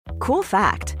Cool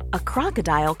fact, a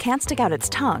crocodile can't stick out its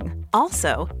tongue.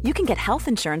 Also, you can get health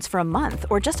insurance for a month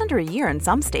or just under a year in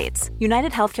some states.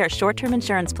 United Healthcare short-term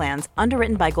insurance plans,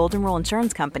 underwritten by Golden Rule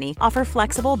Insurance Company, offer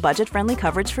flexible, budget-friendly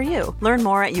coverage for you. Learn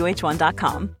more at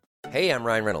uh1.com. Hey, I'm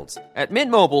Ryan Reynolds. At Mint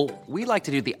Mobile, we like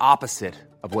to do the opposite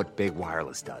of what Big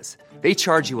Wireless does. They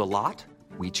charge you a lot,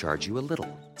 we charge you a little.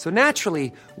 So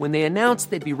naturally, when they announced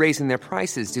they'd be raising their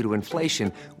prices due to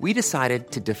inflation, we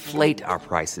decided to deflate our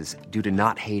prices due to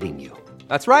not hating you.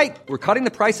 That's right. We're cutting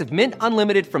the price of Mint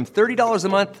Unlimited from $30 a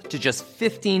month to just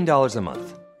 $15 a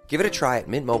month. Give it a try at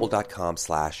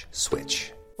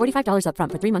mintmobile.com/switch. $45 up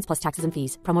front for 3 months plus taxes and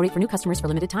fees. Promo rate for new customers for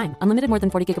limited time. Unlimited more than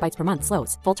 40 gigabytes per month.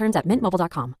 Slows full terms at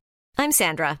mintmobile.com. I'm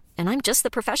Sandra, and I'm just the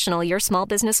professional your small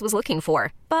business was looking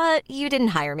for. But you didn't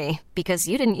hire me because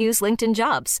you didn't use LinkedIn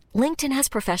Jobs. LinkedIn has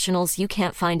professionals you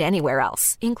can't find anywhere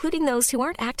else, including those who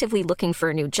aren't actively looking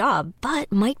for a new job,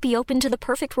 but might be open to the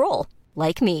perfect role,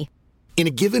 like me. In a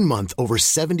given month, over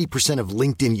 70% of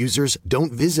LinkedIn users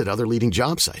don't visit other leading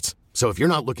job sites. So if you're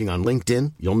not looking on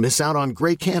LinkedIn, you'll miss out on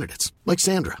great candidates like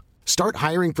Sandra. Start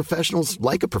hiring professionals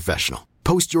like a professional.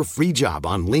 Post your free job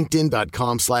on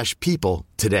linkedin.com/people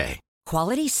today.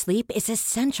 Quality sleep is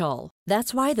essential.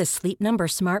 That's why the Sleep Number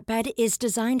Smart Bed is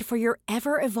designed for your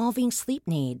ever-evolving sleep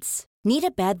needs. Need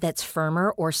a bed that's firmer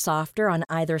or softer on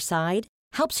either side?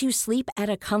 Helps you sleep at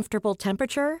a comfortable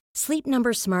temperature? Sleep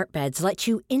Number Smart Beds let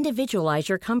you individualize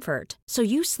your comfort, so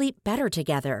you sleep better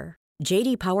together.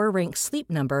 J.D. Power ranks Sleep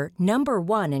Number number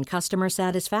 1 in customer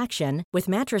satisfaction with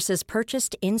mattresses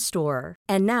purchased in-store.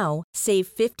 And now, save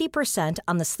 50%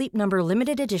 on the Sleep Number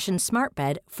Limited Edition Smart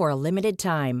Bed for a limited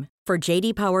time. For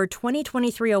J.D. Power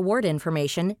 2023 award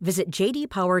information, visit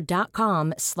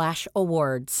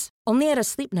jdpower.com/awards. Only at a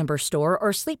Sleep Number store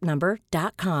or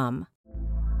sleepnumber.com.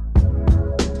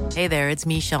 Hey there, it's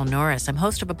Michelle Norris. I'm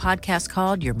host of a podcast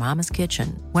called Your Mama's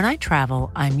Kitchen. When I travel,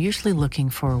 I'm usually looking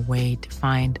for a way to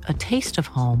find a taste of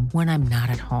home when I'm not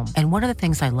at home. And one of the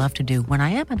things I love to do when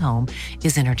I am at home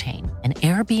is entertain. And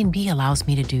Airbnb allows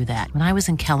me to do that. When I was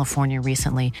in California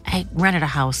recently, I rented a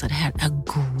house that had a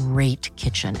great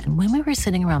kitchen. And when we were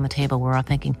sitting around the table, we were all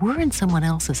thinking, we're in someone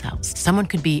else's house. Someone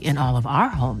could be in all of our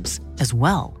homes as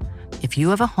well. If you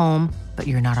have a home, but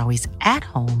you're not always at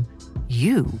home,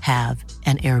 you have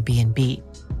an Airbnb.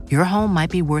 Your home might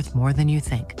be worth more than you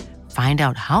think. Find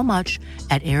out how much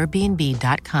at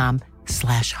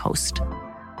airbnb.com/host.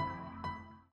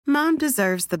 Mom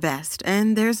deserves the best,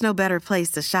 and there's no better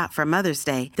place to shop for Mother's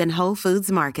Day than Whole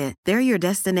Foods Market. They're your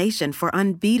destination for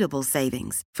unbeatable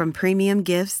savings, from premium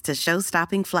gifts to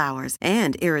show-stopping flowers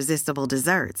and irresistible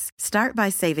desserts. Start by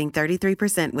saving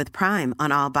 33% with Prime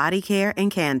on all body care and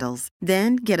candles.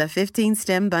 Then get a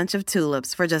 15-stem bunch of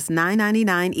tulips for just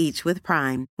 $9.99 each with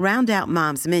Prime. Round out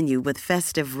Mom's menu with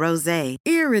festive rosé,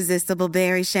 irresistible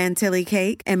berry chantilly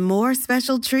cake, and more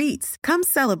special treats. Come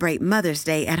celebrate Mother's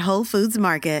Day at Whole Foods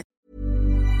Market.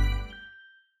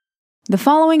 The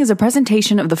following is a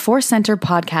presentation of the Force Center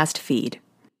podcast feed.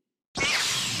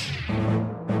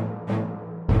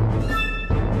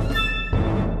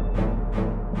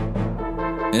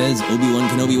 As Obi-Wan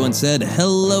Kenobi once said,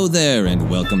 hello there, and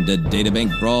welcome to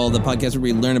Databank Brawl, the podcast where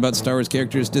we learn about Star Wars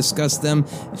characters, discuss them,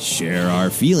 share our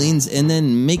feelings, and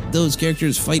then make those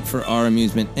characters fight for our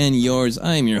amusement and yours.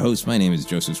 I'm your host. My name is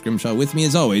Joseph Scrimshaw. With me,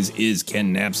 as always, is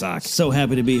Ken Knapsack. So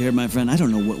happy to be here, my friend. I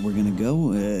don't know what we're going to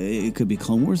go. It could be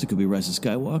Clone Wars. It could be Rise of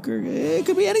Skywalker. It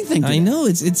could be anything. I know.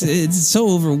 It's so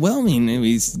overwhelming.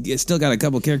 We still got a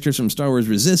couple characters from Star Wars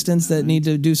Resistance that need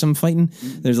to do some fighting.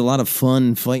 There's a lot of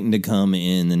fun fighting to come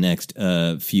in the next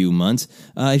few months.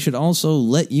 I should also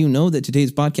let you know that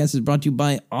today's podcast is brought to you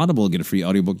by Audible. Get a free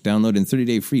audiobook download and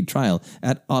 30-day free trial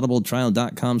at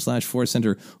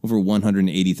audibletrial.com/forcecenter. Over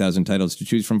 180,000 titles to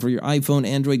choose from for your iPhone,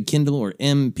 Android, Kindle, or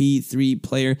MP3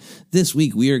 player. This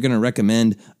week, we are going to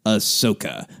recommend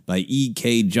Ahsoka by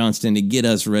E.K. Johnston to get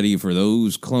us ready for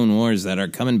those Clone Wars that are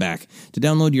coming back. To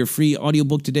download your free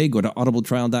audiobook today, go to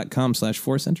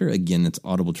audibletrial.com/forcecenter. Again, that's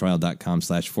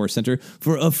audibletrial.com/forcecenter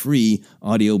for a free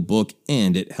audiobook,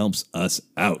 and it helps us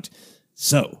out.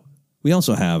 So, we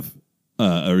also have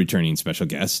a returning special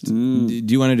guest. Do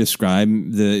you want to describe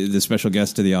the special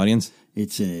guest to the audience?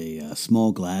 It's a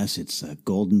small glass. It's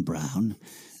golden brown.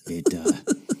 It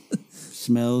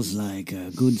smells like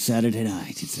a good Saturday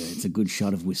night. It's a good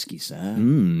shot of whiskey, sir.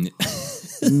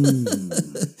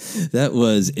 That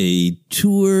was a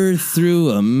tour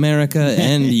through America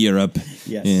and Europe.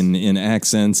 Yes. in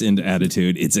accents and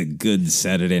attitude. It's a good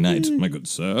Saturday night, my good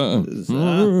sir.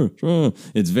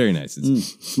 It's very nice.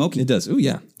 It's smoky. It does. Oh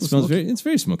yeah, it smells very. It's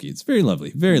very smoky. It's very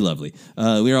lovely. Very lovely.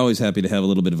 We're always happy to have a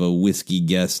little bit of a whiskey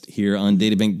guest here on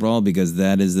Databank Brawl because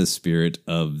that is the spirit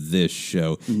of this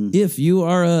show. If you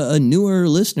are a newer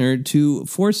listener to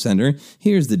Force Center,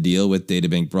 here's the deal with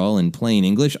Databank Brawl in plain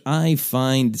English. I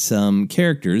find some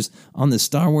characters on the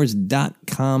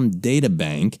StarWars.com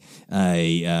databank.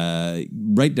 I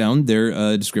write down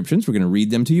their descriptions. We're going to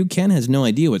read them to you. Ken has no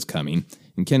idea what's coming.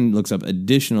 And Ken looks up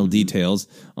additional details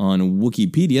on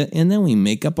Wikipedia, and then we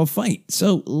make up a fight.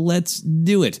 So let's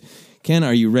do it. Ken,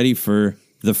 are you ready for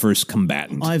the first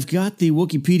combatant? I've got the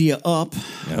Wikipedia up.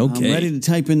 Okay. I'm ready to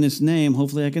type in this name.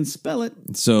 Hopefully I can spell it.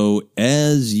 So,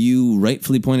 as you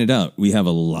rightfully pointed out, we have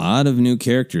a lot of new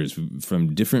characters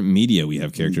from different media. We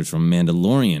have characters from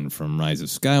Mandalorian, from Rise of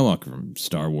Skywalker, from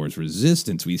Star Wars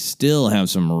Resistance. We still have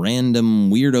some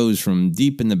random weirdos from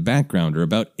deep in the background, or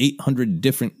about 800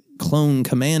 different clone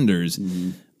commanders.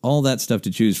 All that stuff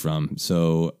to choose from.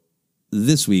 So,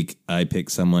 this week, I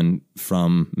picked someone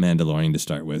from Mandalorian to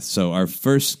start with. So our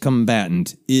first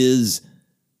combatant is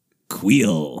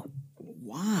Kuiil.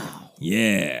 Wow.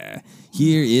 Yeah.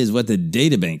 Here is what the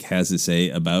databank has to say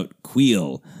about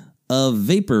Kuiil. A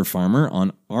vapor farmer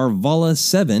on Arvala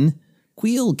 7,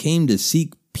 Kuiil came to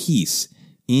seek peace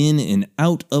in an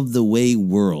out-of-the-way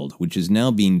world, which is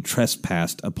now being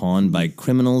trespassed upon by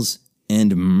criminals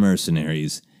and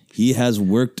mercenaries. He has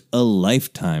worked a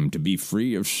lifetime to be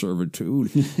free of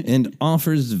servitude and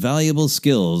offers valuable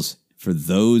skills for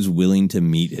those willing to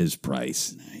meet his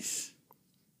price. Nice.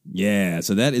 Yeah,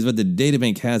 so that is what the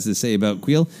databank has to say about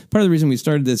Kuiil. Part of the reason we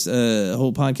started this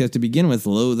whole podcast to begin with,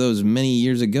 those many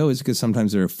years ago, is because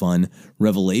sometimes there are fun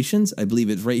revelations. I believe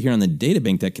it's right here on the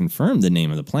databank that confirmed the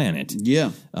name of the planet.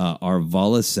 Yeah.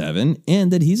 Arvala 7,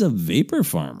 and that he's a vapor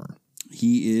farmer.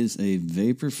 He is a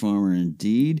vapor farmer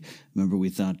indeed. Remember, we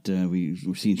thought we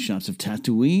were seeing shots of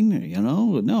Tatooine?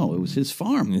 No, it was his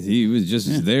farm. He was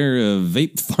just there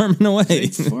vape farming away.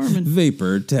 Vape farming.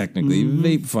 Vapor, technically.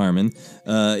 Vape farming.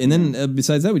 And then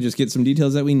besides that, we just get some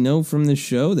details that we know from the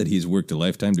show, that he's worked a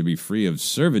lifetime to be free of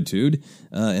servitude.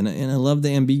 And I love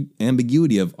the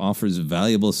ambiguity of offers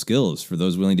valuable skills for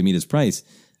those willing to meet his price.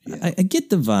 Yeah. I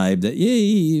get the vibe that,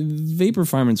 vapor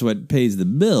farming's what pays the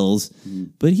bills,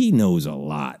 but he knows a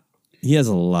lot. He has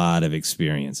a lot of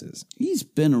experiences. He's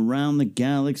been around the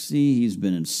galaxy. He's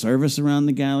been in service around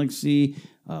the galaxy.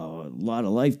 A lot of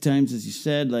lifetimes, as you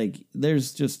said. Like,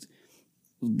 there's just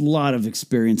a lot of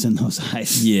experience in those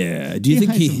eyes. Yeah. Do you think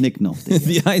eyes of Nick Nolte.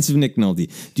 The eyes of Nick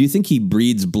Nolte. Do you think he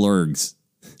breeds blurgs?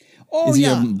 Oh, is he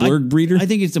a blurg breeder? I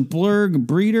think it's a blurg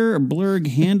breeder, a blurg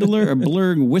handler, a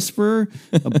blurg whisperer,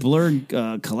 a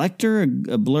blurg collector, a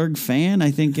blurg fan.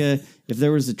 I think if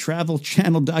there was a Travel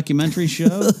Channel documentary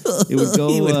show, it would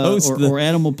go, or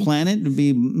Animal Planet would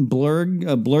be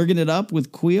blurging it up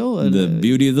with Kuiil. The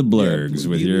beauty of the blurgs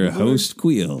with your host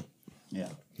Kuiil. Yeah.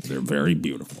 They're very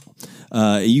beautiful.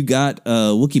 You got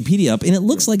Wikipedia up, and it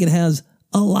looks like it has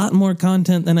a lot more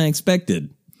content than I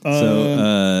expected. It's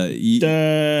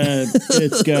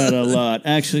got a lot,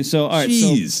 actually. So, all right.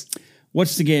 Jeez. So,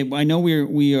 what's the game? I know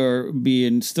we are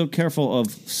being still careful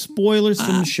of spoilers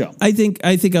from the show. I think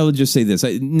I will just say this.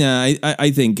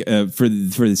 I think for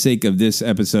the sake of this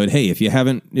episode, hey, if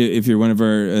you're one of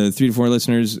our 3 to 4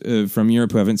 listeners from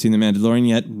Europe who haven't seen The Mandalorian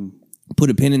yet,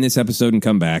 put a pin in this episode and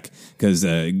come back, because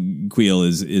Kuiil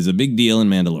is a big deal in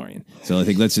Mandalorian. So I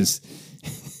think let's just.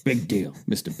 Big deal,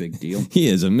 Mr. Big Deal. He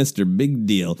is a Mr. Big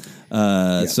Deal.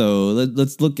 So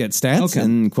let's look at stats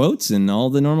and quotes and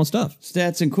all the normal stuff.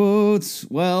 Stats and quotes.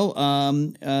 Well,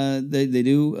 they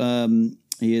do.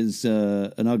 He is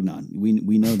an Ugnon.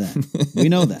 We know that. We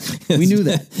know that. We knew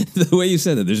that. The way you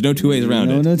said it, there's no two ways around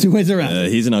it. No two ways around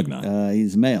it. He's an Ugnon.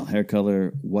 He's male. Hair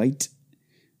color white.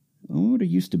 Oh, what it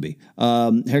used to be.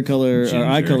 Hair color or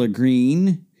eye color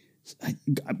green.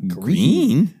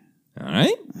 Green? All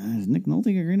right. Is Nick Nolte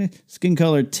green? Skin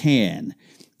color tan.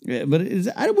 But is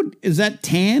that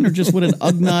tan or just what an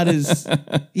Ugnaught is?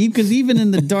 Because even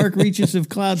in the dark reaches of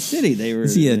Cloud City, they were.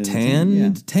 Is he a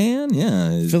tan? Tan?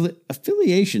 Yeah.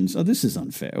 Affiliations. Oh, this is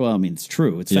unfair. Well, I mean, it's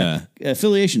true. It's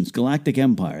affiliations. Galactic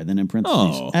Empire. Then in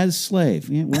parentheses, as slave.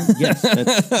 Yeah, well, yes.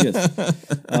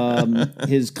 Yes.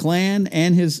 His clan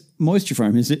and his moisture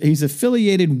farm. He's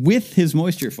affiliated with his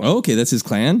moisture farm. Oh, okay, that's his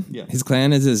clan. Yeah. His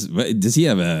clan is his. Does he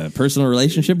have a personal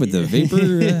relationship with the vapor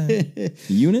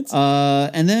units?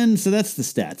 And then, so that's the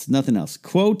stats, nothing else.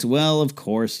 Quote, well, of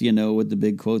course, you know what the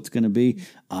big quote's going to be.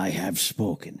 I have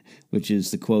spoken, which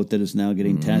is the quote that is now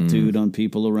getting tattooed on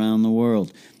people around the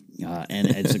world. And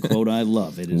it's a quote I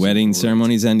love. It is Wedding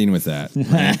ceremonies ending with that.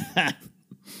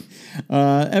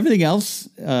 Everything else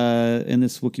in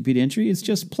this Wikipedia entry is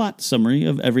just plot summary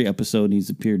of every episode he's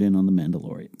appeared in on The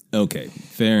Mandalorian. Okay,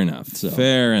 fair enough.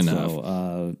 Fair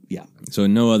enough. Yeah. So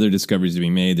no other discoveries to be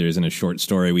made. There isn't a short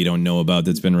story we don't know about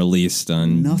that's been released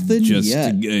on nothing just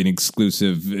yet. An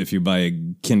exclusive if you buy a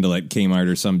Kindle at Kmart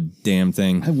or some damn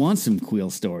thing. I want some Queel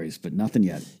stories, but nothing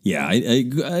yet. Yeah,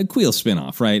 a Queel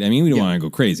spinoff, right? I mean, we don't want to go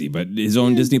crazy, but his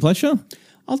own Disney Plus show?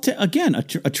 I'll again a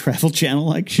Travel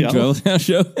Channel-like show. Travel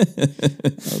show?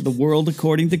 The world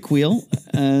according to Queel,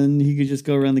 and he could just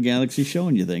go around the galaxy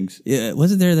showing you things. Yeah,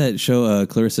 wasn't there that show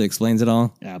Clarissa Explains It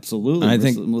All? Absolutely. I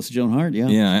think Melissa Joan Hart, yeah.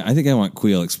 Yeah, I think I want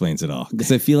Queel Explains It All,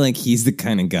 because I feel like he's the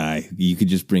kind of guy you could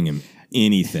just bring him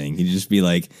anything. He'd just be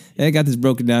like, hey, I got this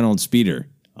broken down old speeder.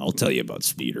 I'll tell you about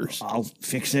speeders. I'll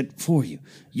fix it for you.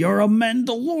 You're a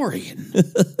Mandalorian.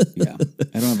 Yeah.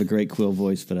 I don't have a great Queel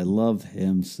voice, but I love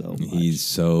him so much. He's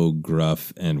so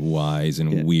gruff and wise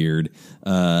and weird.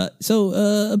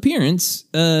 Appearance.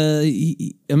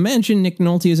 Imagine Nick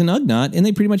Nolte as an Ugnaught, and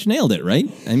they pretty much nailed it, right?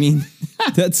 I mean,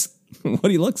 that's what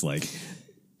he looks like.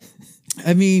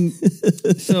 I mean,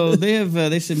 so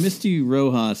they said Misty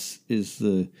Rojas is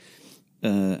the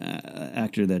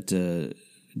actor that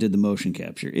did the motion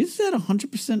capture. Is that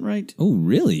 100% right? Oh,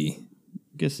 really?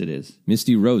 Guess it is.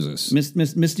 Misty Rosas.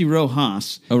 Misty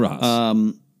Rojas. Oh, Ross.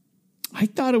 I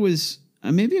thought it was...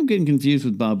 maybe I'm getting confused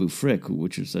with Babu Frick,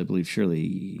 which is, I believe,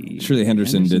 Shirley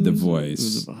Henderson did the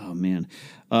voice. Oh, man.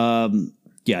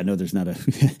 Yeah, no, there's not a...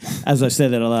 As I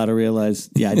said that aloud, I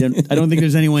realized, I don't think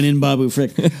there's anyone in Babu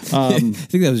Frick. I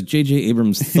think that was J.J.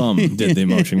 Abrams' thumb did the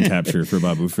motion capture for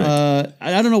Babu Frick.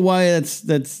 I don't know why I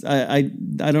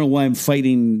don't know why I'm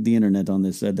fighting the internet on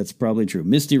this. That's probably true.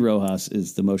 Misty Rojas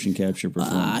is the motion capture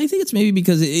performer. I think it's maybe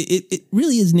because it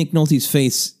really is Nick Nolte's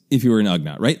face if you were an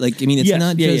Ugnaught, right? Like, I mean, it's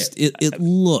not just... Yeah. It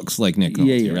looks like Nick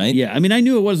Nolte, right? Yeah, I mean, I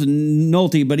knew it wasn't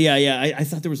Nolte, but I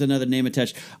thought there was another name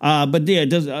attached. But yeah, it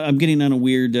does. I'm getting on a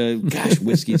weird...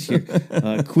 whiskey's here.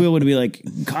 Queel would be like,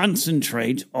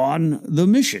 concentrate on the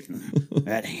mission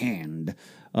at hand.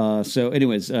 So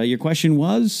anyways, your question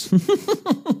was?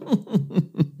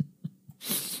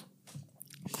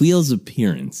 Queel's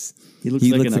appearance. He looks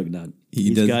like an Ugnaught.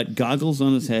 He's got goggles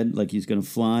on his head like he's going to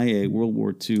fly a World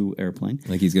War II airplane.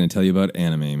 Like he's going to tell you about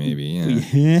anime, maybe.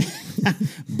 Yeah.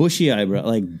 Bushy eyebrow,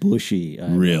 like bushy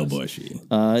eyebrows. Real bushy.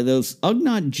 Those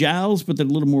Ugnaught jowls, but they're a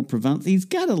little more pronounced. He's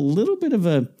got a little bit of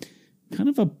a kind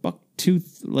of a buck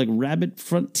tooth, like rabbit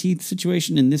front teeth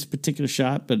situation in this particular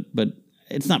shot, but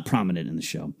it's not prominent in the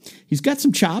show. He's got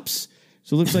some chops.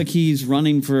 So it looks like he's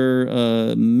running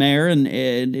for mayor in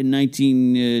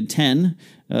 1910.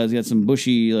 He's got some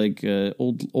bushy, like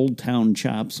old town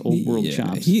chops, old world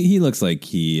chops. He looks like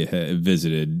he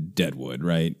visited Deadwood,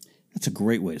 right? That's a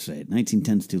great way to say it.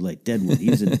 1910's too late. Deadwood.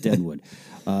 He's in Deadwood.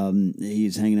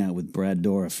 He's hanging out with Brad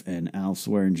Dourif and Al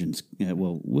Swearingen's.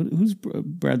 Who's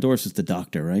Brad Dourif? Is the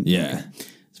doctor, right? Yeah, okay.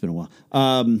 It's been a while.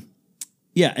 And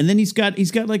then he's got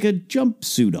like a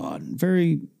jumpsuit on,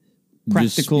 very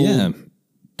practical,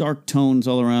 dark tones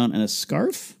all around, and a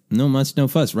scarf. No muss, no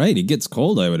fuss. Right, it gets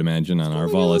cold, I would imagine, on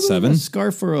Arvala 7. A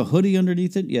scarf or a hoodie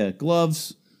underneath it. Yeah,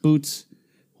 gloves, boots,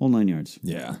 whole 9 yards.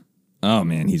 Yeah. Oh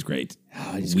man, he's great.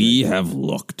 We have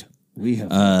looked. We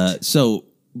have. So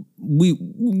we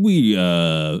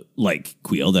like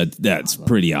Queel. That's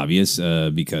pretty obvious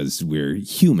because we're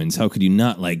humans. How could you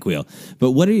not like Queel?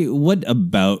 But what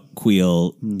about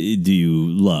Queel do you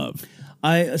love?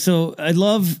 I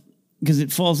love. Because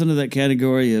it falls into that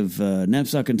category of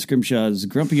Knapsack and Scrimshaw's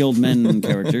grumpy old men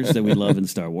characters that we love in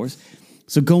Star Wars.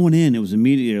 So going in, it was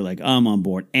immediately like, I'm on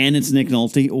board. And it's Nick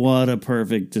Nolte. What a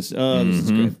perfect... this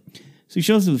is great. So he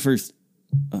shows up the first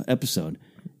episode,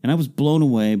 and I was blown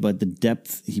away by the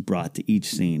depth he brought to each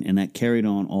scene, and that carried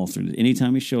on all through.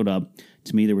 Anytime he showed up,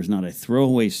 to me, there was not a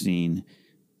throwaway scene,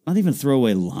 not even a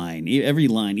throwaway line. Every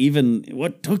line, even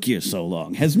what took you so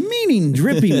long, has meaning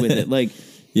dripping with it. Like...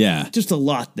 Yeah. Just a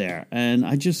lot there. And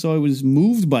I was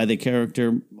moved by the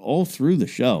character all through the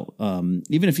show.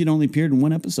 Even if he'd only appeared in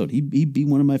one episode, he'd be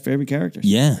one of my favorite characters.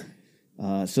 Yeah.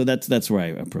 So that's where I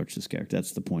approach this character.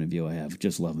 That's the point of view I have.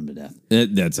 Just love him to death.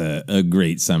 That's a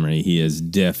great summary. He is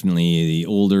definitely the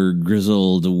older,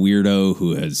 grizzled weirdo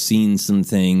who has seen some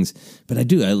things. But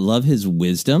I love his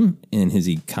wisdom and his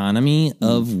economy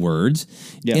of words.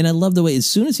 Yeah. And I love the way, as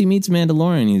soon as he meets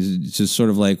Mandalorian, he's just sort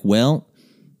of like, well...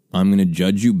 I'm going to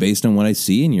judge you based on what I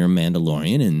see, and you're a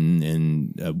Mandalorian,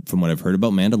 and from what I've heard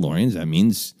about Mandalorians, that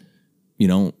means,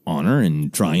 honor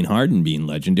and trying hard and being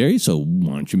legendary, so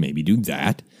why don't you maybe do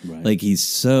that? Right. Like, he's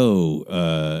so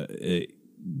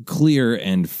clear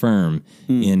and firm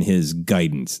in his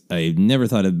guidance. I've never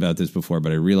thought about this before,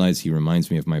 but I realize he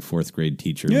reminds me of my 4th grade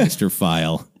teacher, Mr.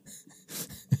 File.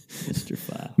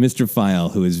 Mr. File,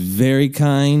 who is very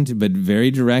kind but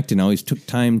very direct and always took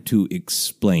time to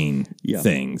explain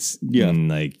things. Yeah. And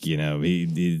like,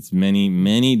 it's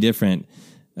many different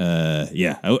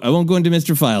I won't go into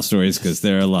Mr. File stories because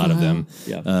there are a lot of them.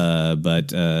 But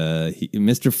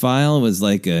Mr. File was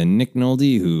like a Nick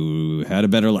Nolte who had a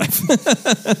better life.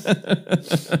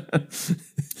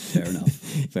 Fair enough.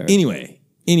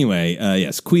 Anyway,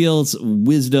 yes, Queel's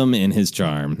wisdom and his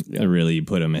charm really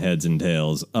put him heads and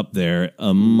tails up there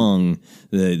among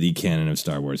the canon of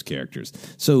Star Wars characters.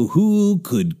 So who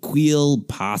could Queel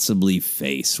possibly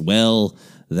face? Well,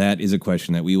 that is a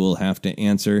question that we will have to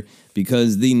answer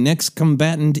because the next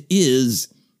combatant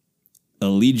is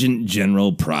Allegiant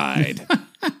General Pride.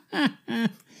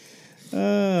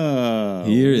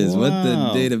 Here is what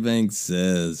the databank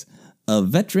says. A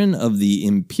veteran of the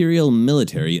Imperial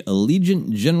military,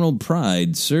 Allegiant General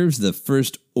Pride serves the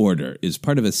First Order, is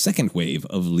part of a second wave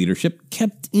of leadership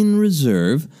kept in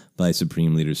reserve by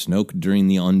Supreme Leader Snoke during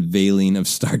the unveiling of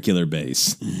Starkiller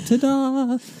Base.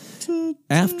 Ta-da!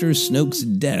 After Snoke's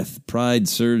death, Pride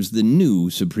serves the new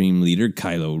Supreme Leader,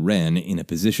 Kylo Ren, in a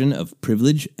position of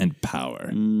privilege and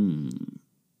power.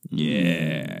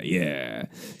 Yeah.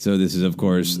 So this is, of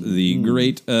course, the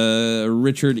great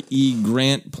Richard E.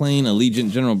 Grant playing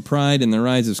Allegiant General Pride in The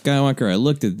Rise of Skywalker. I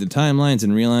looked at the timelines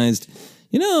and realized,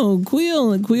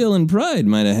 Queel and Pride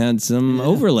might have had some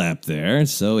overlap there.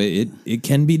 So it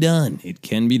can be done. It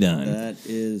can be done. That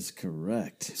is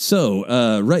correct. So,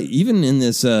 even in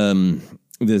this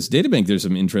this databank, there's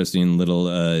some interesting little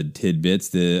tidbits.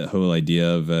 The whole idea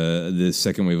of the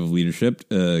second wave of leadership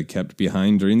kept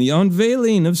behind during the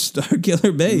unveiling of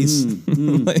Starkiller Base.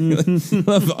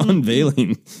 Love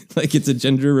unveiling, like it's a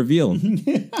gender reveal.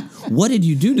 What did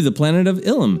you do to the planet of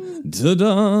Ilum?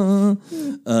 Ta-da!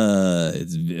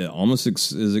 It's almost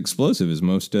as explosive as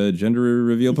most gender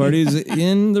reveal parties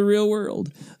in the real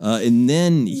world. And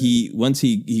then once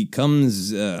he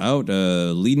comes out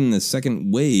leading the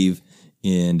second wave,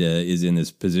 and is in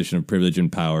this position of privilege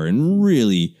and power and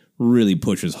really, really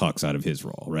pushes Hux out of his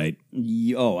role, right?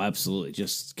 Oh, absolutely.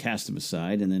 Just cast him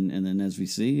aside and then as we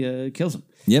see, kills him.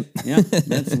 Yep. Yeah,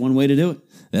 that's one way to do it.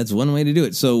 That's one way to do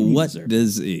it. So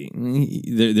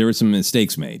there were some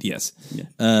mistakes made, yes.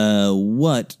 Yeah.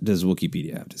 What does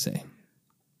Wikipedia have to say?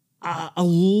 A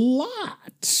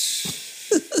lot.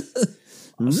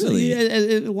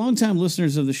 Really? Long-time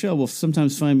listeners of the show will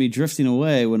sometimes find me drifting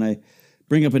away when I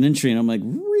bring up an entry and I'm like,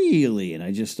 really? And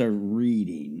I just start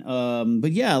reading.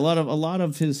 But yeah, a lot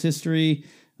of his history,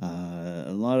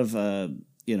 a lot of,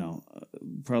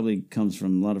 probably comes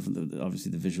from a lot of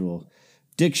obviously the visual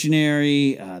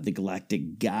dictionary, the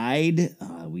Galactic Guide.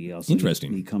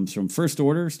 Interesting. He comes from First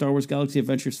Order, Star Wars Galaxy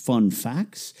Adventures Fun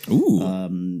Facts. Ooh.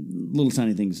 Little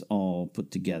tiny things all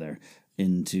put together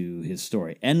into his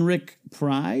story. Enric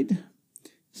Pride.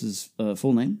 This is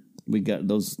full name. We got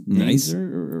those names. Nice.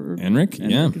 Enric,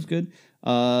 yeah. Enric is good.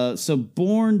 So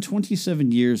born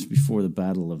 27 years before the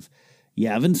Battle of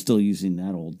Yavin, still using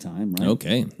that old time, right?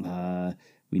 Okay.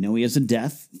 We know he has a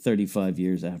death 35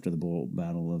 years after the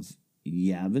Battle of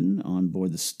Yavin on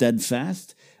board the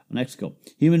Steadfast. Next go.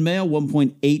 Human male,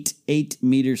 1.88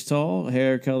 meters tall,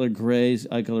 hair color gray,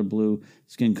 eye color blue,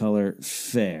 skin color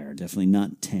fair. Definitely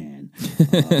not tan.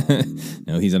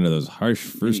 No, he's under those harsh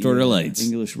First Order lights.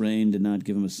 English rain did not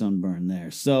give him a sunburn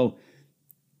there. So,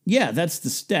 yeah, that's the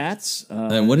stats.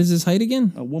 What is his height again?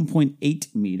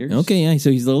 1.8 meters. Okay, yeah,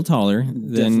 so he's a little taller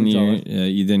than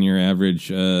your average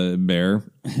bear.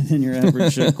 Than your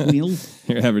average Queel.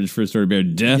 Your average First Order bear,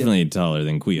 definitely taller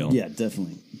than Queel. Yeah,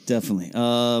 definitely.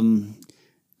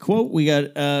 Quote we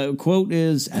got, quote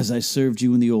is, as I served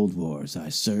you in the old wars, I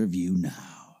serve you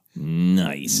now.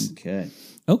 Nice.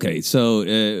 Okay, so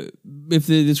if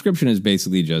the description is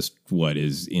basically just what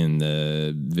is in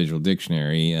the visual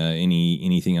dictionary,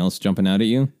 anything else jumping out at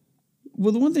you?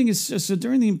 Well, the one thing is, so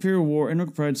during the Imperial War,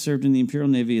 Enric Pride served in the Imperial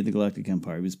Navy of the Galactic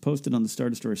Empire. He was posted on the Star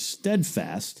Destroyer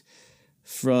Steadfast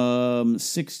from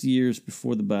 6 years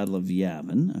before the Battle of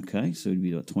Yavin. Okay, so he'd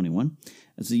be about 21.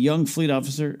 As a young fleet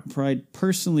officer, Pride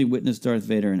personally witnessed Darth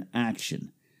Vader in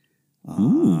action.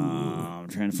 I'm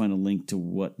trying to find a link to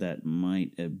what that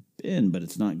might have been, but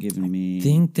it's not giving me. I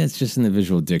think that's just in the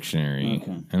visual dictionary.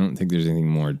 Okay. I don't think there's anything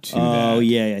more to that. Oh,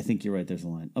 yeah, I think you're right. There's a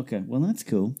line. Okay, well, that's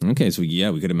cool. Okay, so yeah,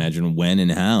 we could imagine when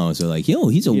and how. So like,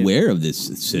 he's aware of this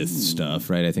Sith stuff,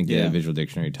 right? I think the visual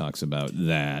dictionary talks about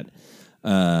that.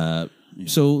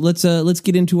 So let's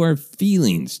get into our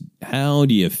feelings. How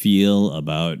do you feel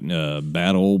about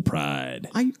Bad Old Pride?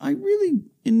 I really,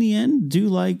 in the end, do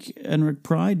like Enric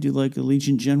Pride, do like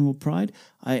Legion General Pride.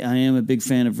 I am a big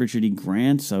fan of Richard E.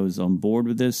 Grant, so I was on board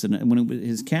with this. And when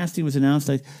his casting was announced,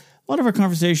 a lot of our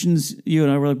conversations, you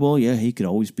and I were like, well, yeah, he could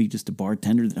always be just a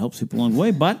bartender that helps people along the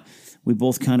way. But we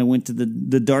both kind of went to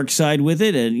the dark side with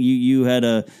it, and you had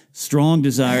a strong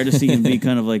desire to see him be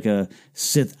kind of like a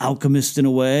Sith alchemist in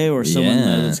a way, or someone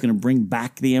that's going to bring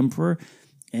back the Emperor.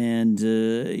 And,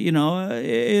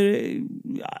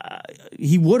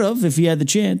 he would have if he had the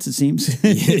chance, it seems.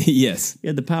 Yes. He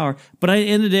had the power. But at the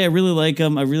end of the day, I really like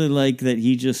him. I really like that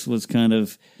he just was kind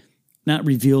of not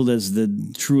revealed as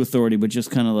the true authority, but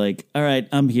just kind of like, all right,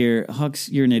 I'm here. Hux,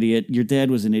 you're an idiot. Your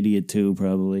dad was an idiot too,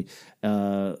 probably.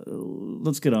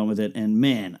 Let's get on with it. And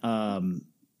man,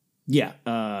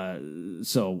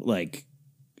 so like,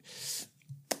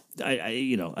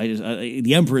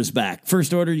 the Emperor's back.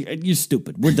 First Order, you're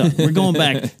stupid. We're done. We're going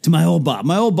back to my old boss.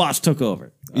 My old boss took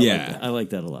over. I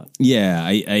like that a lot. Yeah,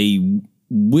 I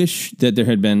wish that there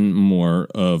had been more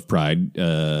of Pride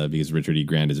because Richard E.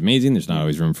 Grant is amazing. There's not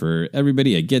always room for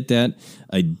everybody. I get that.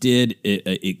 I did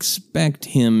expect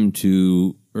him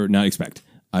to, or not expect.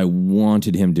 I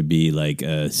wanted him to be like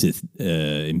a Sith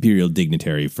Imperial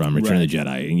dignitary from Return of the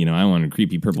Jedi. You know, I wanted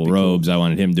creepy purple robes. Cool. I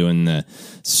wanted him doing the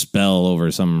spell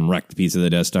over some wrecked piece of the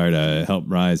Death Star to help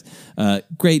Rise.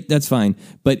 Great, that's fine.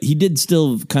 But he did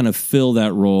still kind of fill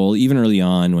that role, even early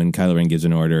on when Kylo Ren gives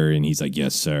an order and he's like,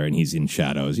 yes, sir, and he's in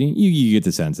shadows. You get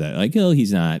the sense that, like, oh,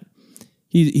 he's not,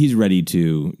 he's ready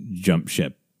to jump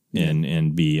ship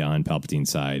and be on Palpatine's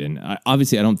side. And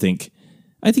obviously, I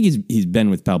think he's been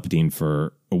with Palpatine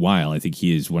for a while. I think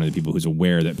he is one of the people who's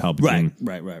aware that Palpatine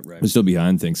right. was still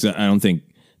behind things. So I don't think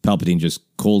Palpatine just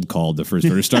cold called the First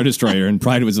Order Star Destroyer and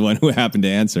Pride was the one who happened to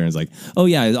answer and was like, oh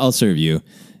yeah, I'll serve you.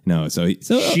 No, so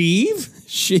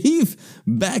Sheev,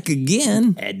 back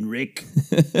again. Enric.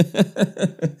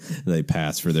 They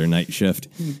pass for their night shift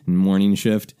and morning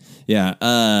shift. Yeah.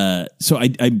 So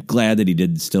I'm glad that he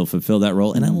did still fulfill that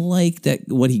role. And I like that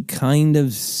what he kind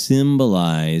of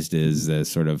symbolized is the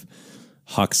sort of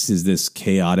Hux is this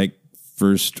chaotic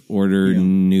First Order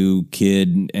new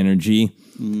kid energy.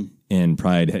 And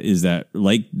Pride is that,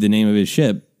 like the name of his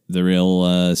ship, the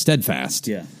real steadfast.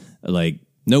 Yeah. Like,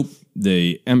 nope.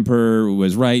 The Emperor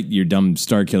was right. Your dumb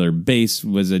Starkiller base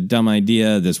was a dumb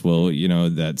idea. This will,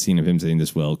 that scene of him saying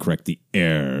this will correct the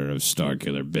error of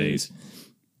Starkiller base.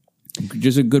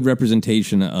 Just a good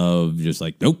representation of just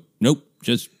like, nope.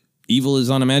 Just evil is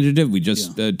unimaginative. We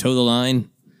just toe the line.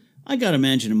 I got to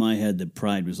imagine in my head that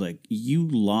Pride was like, you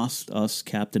lost us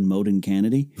Captain Moden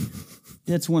Kennedy.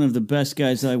 That's one of the best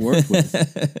guys I worked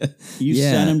with. You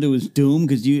sent him to his doom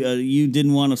because you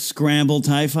didn't want to scramble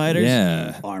TIE fighters?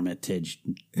 Yeah. Armitage.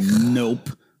 Nope.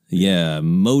 Yeah,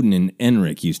 Moden and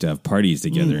Enric used to have parties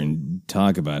together and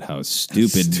talk about how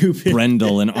stupid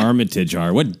Brendel and Armitage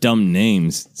are. What dumb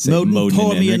names. Moden,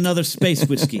 pour me another space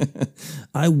whiskey.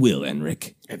 I will,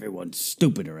 Enric. Everyone's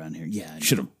stupid around here. Yeah.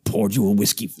 Should have poured you a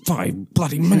whiskey 5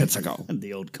 bloody minutes ago.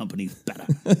 The old company's better.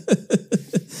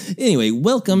 Anyway,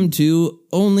 welcome to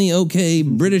Only Okay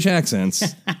British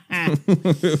Accents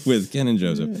with Ken and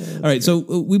Joseph. All right, so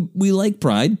we like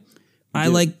Pride. I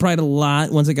like Pride a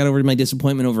lot. Once I got over my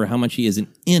disappointment over how much he isn't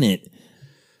in it,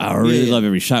 I really love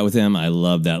every shot with him. I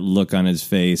love that look on his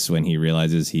face when he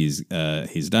realizes he's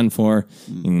done for,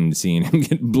 and seeing him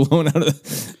get blown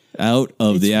out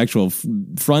of the actual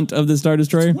front of the Star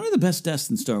Destroyer. It's one of the best deaths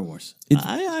in Star Wars.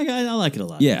 I like it a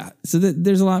lot. Yeah, so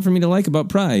there's a lot for me to like about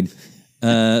Pride.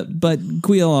 But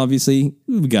Kuiil, obviously,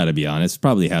 we got to be honest,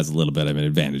 probably has a little bit of an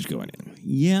advantage going in.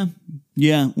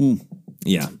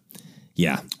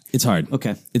 Yeah. It's hard.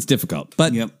 Okay. It's difficult.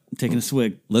 But taking a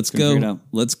swig. Let's go.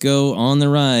 Let's go on the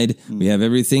ride. We have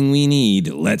everything we need.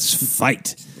 Let's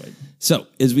fight. So,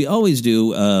 as we always do,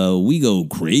 we go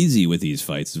crazy with these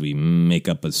fights as we make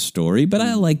up a story. But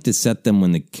I like to set them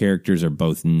when the characters are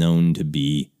both known to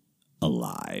be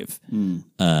alive.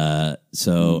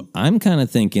 So I'm kind of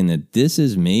thinking that this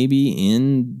is maybe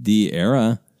in the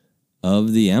era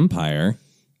of the Empire.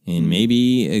 And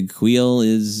maybe Kuiil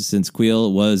is, since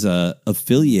Kuiil was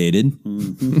affiliated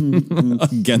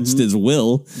against his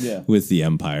will with the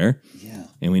Empire. Yeah.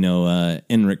 And we know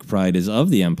Enric Pride is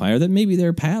of the Empire, that maybe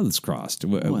their paths crossed.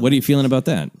 What are you feeling about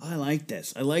that? I like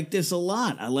this. I like this a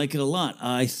lot. I like it a lot.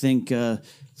 I think, so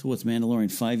what's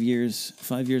Mandalorian, 5 years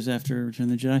after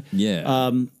Return of the Jedi?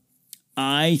 Yeah.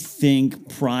 I think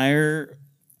prior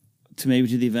to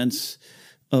the events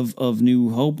of New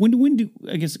Hope, when do we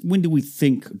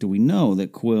know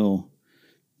that Kuiil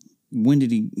when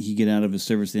did he get out of his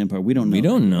service to the Empire? We don't know. We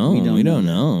don't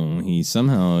know. He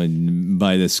somehow,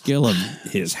 by the skill of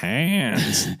his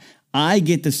hands. I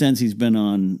get the sense he's been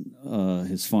on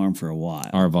his farm for a while.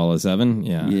 Arvala 7?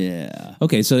 Yeah. Yeah.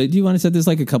 Okay, so do you want to set this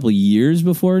like a couple of years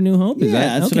before New Hope?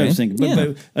 That's what I was thinking. Yeah.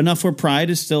 But enough where Pride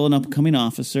is still an upcoming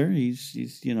officer.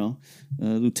 He's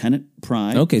Lieutenant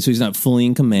Pride. Okay, so he's not fully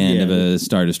in command of a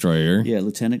Star Destroyer. Yeah,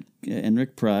 Lieutenant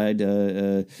Enric Pride,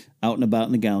 out and about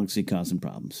in the galaxy causing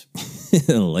problems.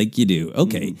 Like you do.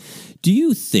 Okay. Do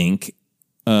you think...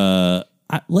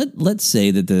 let's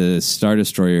say that the Star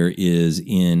Destroyer is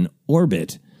in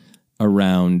orbit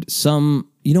around some.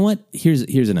 You know what?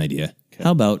 Here's an idea. Okay.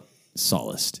 How about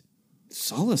Solist?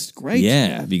 Solist, great.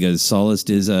 Yeah, because Solist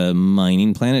is a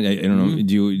mining planet. I don't know.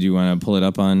 Do you want to pull it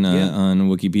up on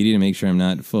Wikipedia to make sure I'm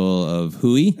not full of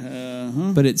hooey?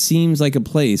 But it seems like a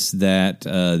place that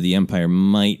the Empire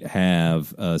might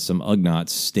have some Ugnaughts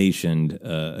stationed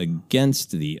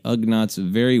against the Ugnaughts'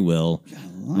 very will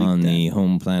on the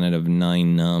home planet of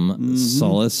Nine Numb,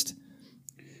 Solist.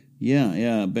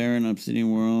 Yeah. Barren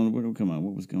Obsidian World. Come on,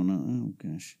 what was going on? Oh,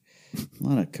 gosh. A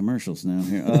lot of commercials now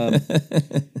here.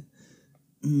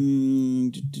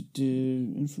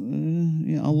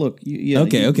 Yeah, I'll look.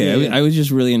 Okay. I was just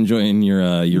really enjoying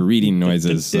your reading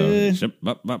noises. So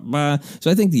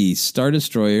I think the Star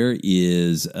Destroyer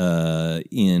is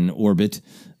in orbit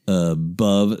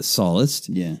above Solist.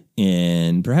 Yeah.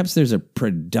 And perhaps there's a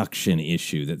production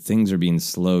issue that things are being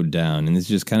slowed down. And it's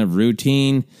just kind of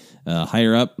routine.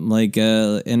 Higher up, like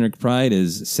Enric Pride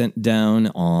is sent down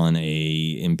on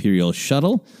a Imperial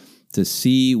shuttle to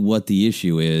see what the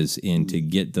issue is and to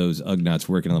get those Ugnaughts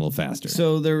working a little faster.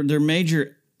 So their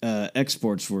major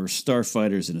exports were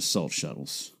starfighters and assault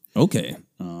shuttles. Okay.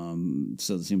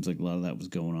 So it seems like a lot of that was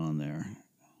going on there,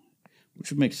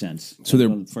 which would make sense. So they're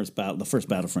the first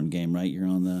Battlefront game, right? You're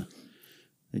on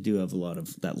they do have a lot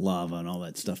of that lava and all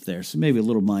that stuff there. So maybe a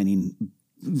little mining.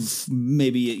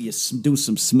 Maybe you do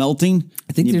some smelting.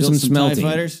 I think there's some smelting.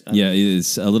 TIE fighters. Yeah,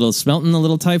 it's a little smelting, a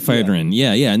little TIE fighter in.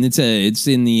 Yeah, and it's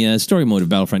in the story mode of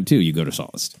Battlefront 2. You go to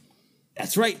Solist.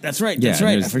 That's right. Yeah,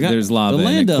 I forgot. There's lava the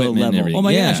and Lando equipment level. and everything. Oh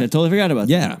my gosh, I totally forgot about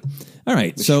that. Yeah. All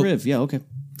right. So Shriv. Yeah. Okay.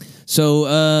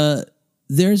 So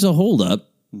there's a holdup.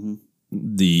 Mm-hmm.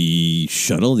 The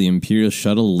shuttle, the Imperial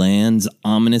shuttle, lands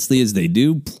ominously as they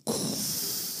do.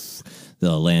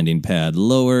 The landing pad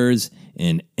lowers,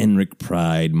 and Enric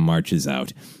Pride marches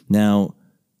out. Now,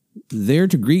 there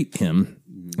to greet him,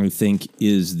 I think,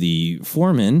 is the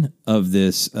foreman of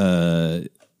this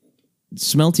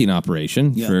smelting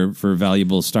operation for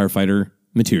valuable starfighter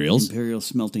materials. Imperial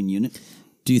smelting unit.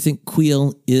 Do you think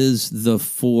Kuiil is the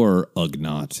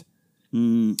Ugnaught?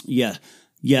 Yeah.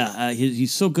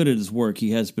 He's so good at his work.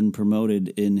 He has been promoted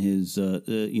in his,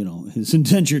 his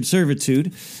indentured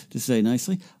servitude, to say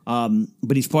nicely.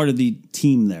 But he's part of the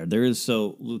team there.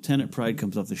 Lieutenant Pride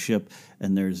comes off the ship,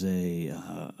 and there's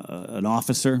an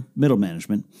officer, middle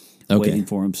management, waiting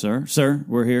for him. Sir,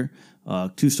 we're here.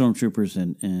 2 stormtroopers,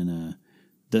 and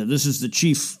this is the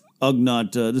chief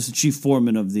Ugnaught. This is the chief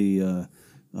foreman of the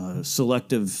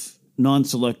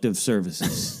non-selective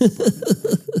services.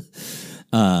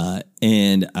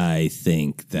 And I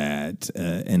think that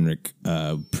Enric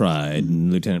Pride,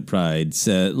 Lieutenant Pride,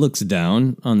 looks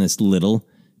down on this little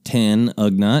tan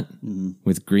Ugnaught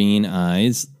with green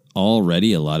eyes,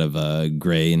 already a lot of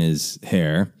gray in his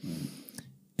hair.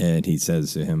 And he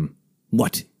says to him,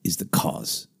 "What is the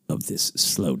cause of this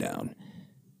slowdown?"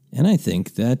 And I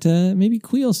think that maybe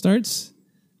Kuiil starts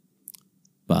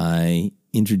by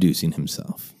introducing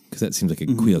himself, because that seems like a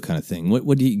Kuiil kind of thing.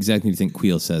 What do you exactly think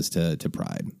Kuiil says to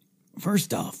Pride?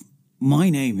 First off, my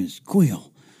name is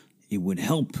Kuiil. It would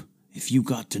help if you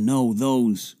got to know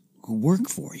those who work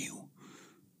for you.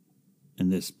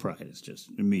 And this Pride is just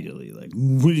immediately like,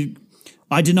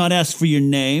 I did not ask for your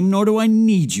name, nor do I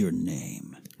need your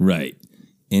name. Right.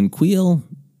 And Kuiil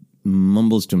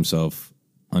mumbles to himself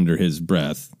under his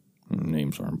breath,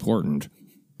 "Names are important.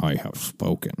 I have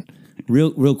spoken."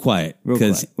 Real quiet.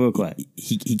 Real quiet.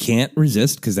 He can't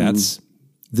resist, because that's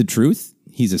the truth.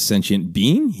 He's a sentient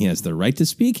being. He has the right to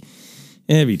speak.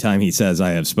 Every time he says,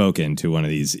 "I have spoken" to one of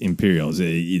these Imperials,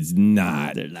 it's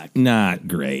not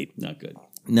great. Not good.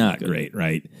 Not great,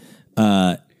 right?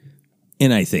 And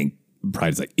I think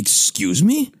Pride's like, "Excuse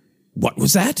me? What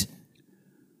was that?"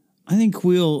 I think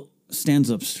Kuiil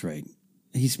stands up straight.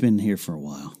 He's been here for a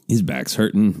while. His back's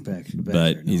hurting,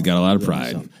 but he's got a lot of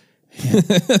pride. Yeah.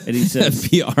 And he says,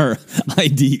 Pride,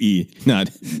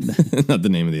 not the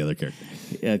name of the other character.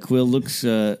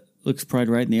 Kuiil looks Pride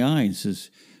right in the eye and says,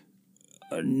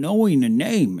 "Knowing a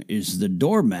name is the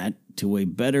doormat to a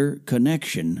better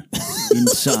connection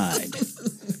inside."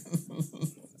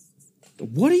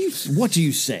 What do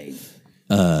you say?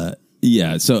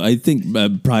 Yeah, so I think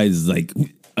Pride is like,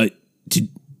 did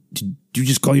you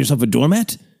just call yourself a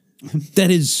doormat? That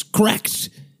is correct.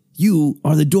 You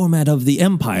are the doormat of the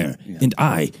Empire, and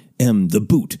I am the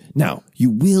boot. Now, you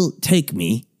will take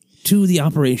me to the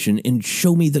operation and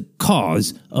show me the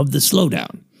cause of the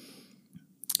slowdown.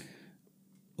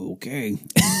 Okay.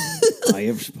 I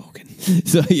have spoken.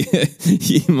 So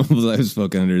he mumbles, I have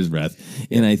spoken under his breath.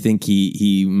 And I think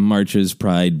he marches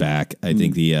Pride back. I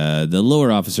think the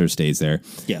lower officer stays there.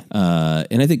 Yeah.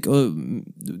 And I think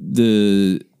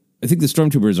the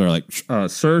stormtroopers are like,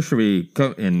 sir, should we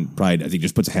come? And Pride, I think,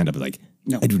 just puts a hand up like,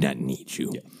 no, I do not need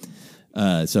you.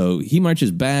 Yeah. So he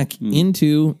marches back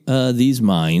into these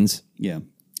mines. Yeah.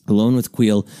 Alone with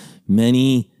Kuiil.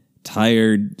 Many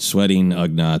tired, sweating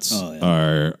Ugnaughts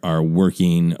are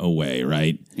working away,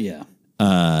 right? Yeah.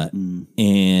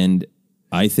 And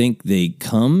I think they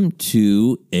come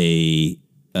to a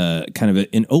kind of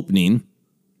an opening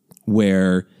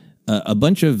where a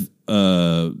bunch of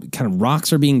kind of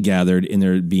rocks are being gathered and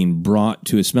they're being brought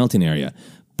to a smelting area,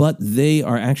 but they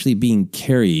are actually being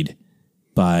carried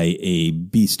by a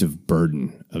beast of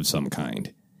burden of some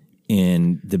kind.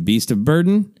 And the beast of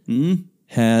burden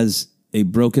has a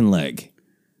broken leg,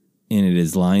 and it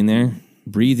is lying there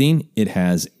breathing. It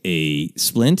has a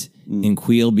splint, and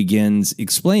Kuiil begins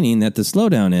explaining that the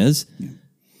slowdown is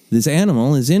this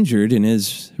animal is injured and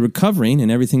is recovering, and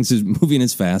everything's moving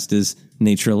as fast as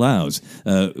nature allows.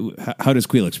 How does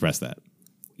Kuiil express that?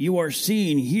 You are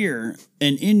seeing here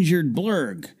an injured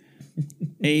blurg.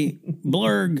 A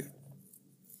blurg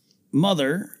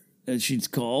mother, as she's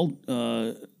called.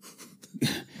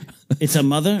 It's a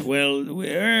mother? Well,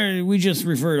 we just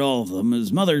refer to all of them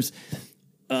as mothers.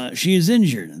 She is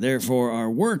injured. Therefore, our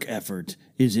work effort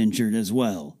is injured as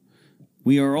well.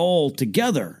 We are all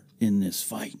together in this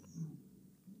fight.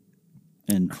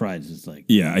 And Pride is like...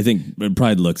 Yeah, I think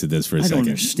Pride looks at this for a second. I don't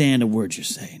understand a word you're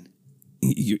saying.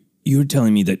 You're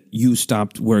telling me that you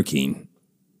stopped working.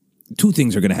 Two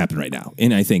things are going to happen right now.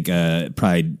 And I think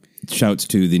Pride shouts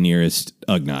to the nearest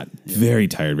Ugnaught. Yeah. Very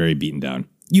tired, very beaten down.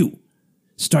 You!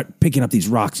 Start picking up these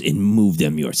rocks and move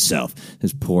them yourself.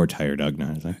 This poor, tired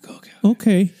Ugnaught is like,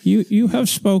 okay, you have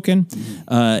spoken.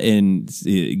 And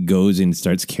it goes and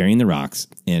starts carrying the rocks,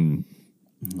 and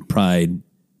Pride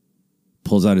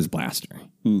pulls out his blaster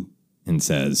and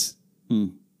says,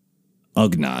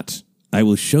 Ugnaught, I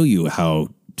will show you how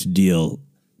to deal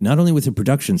not only with a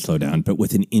production slowdown, but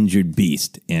with an injured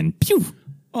beast. And pew!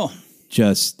 Oh.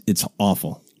 It's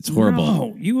awful. It's horrible.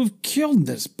 No, you have killed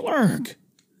this blurg.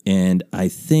 And I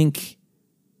think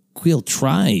Kuiil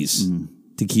tries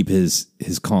to keep his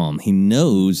calm. He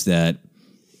knows that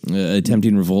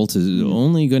attempting revolt is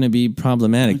only going to be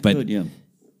problematic, but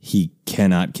he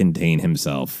cannot contain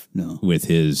himself with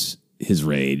his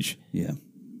rage. Yeah.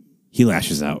 He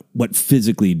lashes out. What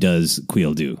physically does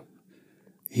Kuiil do?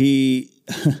 He's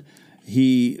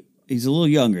a little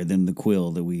younger than the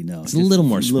Kuiil that we know. It's a little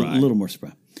more spry. A little more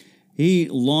spry. He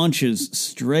launches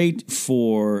straight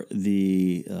for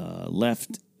the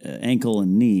left ankle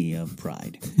and knee of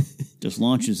Pride. Just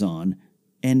launches on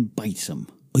and bites him.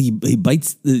 Oh, he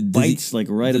bites like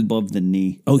right above the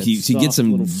knee. Oh, he gets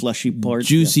some little fleshy part,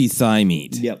 juicy thigh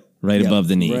meat. Yep, above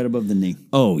the knee. Right above the knee.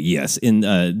 Oh yes, and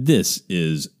this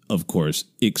is of course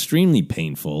extremely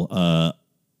painful.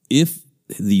 If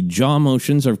the jaw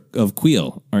motions of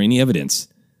Kuiil are any evidence,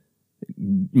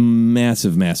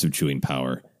 massive chewing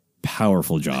power.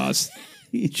 Powerful jaws,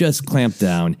 just clamp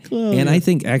down, and I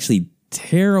think actually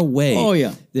tear away. Oh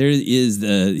yeah, there is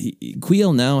the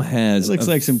Kuiil now has. It looks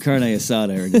like some carne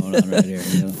asada going on right here.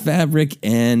 You know? Fabric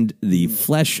and the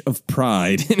flesh of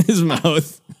Pride in his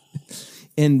mouth,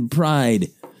 and Pride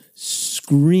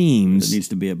screams. There needs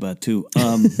to be about two.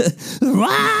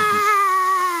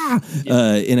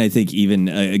 And I think even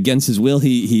against his will,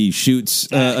 he shoots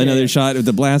another shot with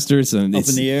the blaster. So up in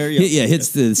the air,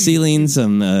 hits the ceiling.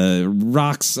 Some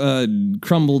rocks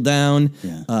crumble down,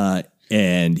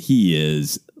 and he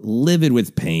is livid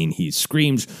with pain. He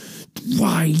screams,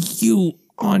 "Why, you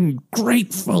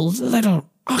ungrateful little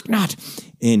Ugnaught!"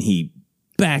 And he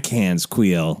backhands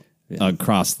Kuiil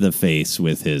across the face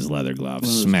with his leather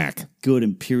gloves. Smack. Good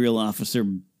Imperial officer.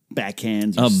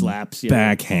 Backhands or slaps.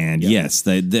 Backhand, yes.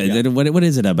 What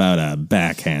is it about a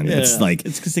backhand? It's like...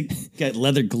 It's because they got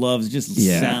leather gloves, just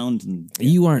sound. And,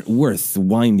 You aren't worth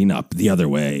winding up the other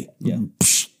way. Yeah.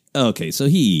 Okay, so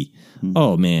he...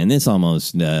 Oh, man, this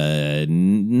almost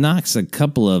knocks a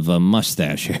couple of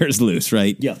mustache hairs loose,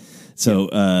 right? Yeah.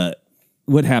 So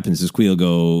what happens? Does Kuiil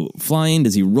go flying?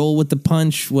 Does he roll with the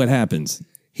punch? What happens?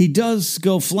 He does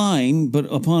go flying,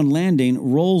 but upon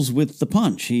landing, rolls with the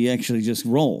punch. He actually just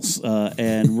rolls,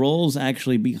 and rolls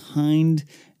actually behind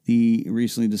the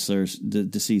recently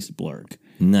deceased Blurg.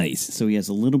 Nice. So he has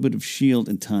a little bit of shield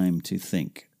and time to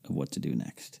think of what to do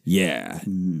next. Yeah.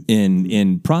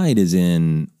 And Pride is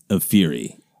in a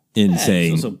fury in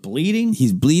saying... He's also bleeding.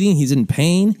 He's bleeding. He's in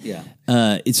pain. Yeah.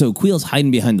 So Queel's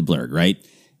hiding behind the Blurg, right?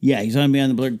 Yeah, he's hiding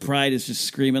behind the Blurg. Pride is just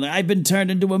screaming, I've been turned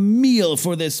into a meal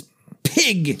for this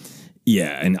pig.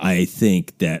 Yeah, and I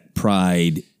think that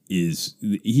Pride is...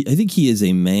 I think he is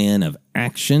a man of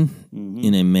action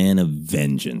and a man of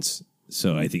vengeance.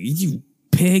 So I think, you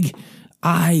pig,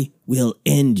 I will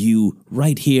end you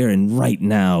right here and right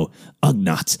now,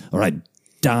 Ugnaughts, or a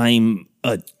dime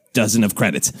a dozen of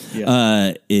credits.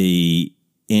 Yeah.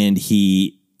 And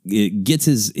he gets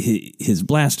his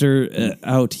blaster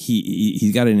out.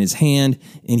 He's got it in his hand,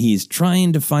 and he's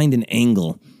trying to find an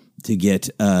angle to get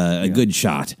a good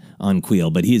shot on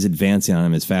Queel, but he is advancing on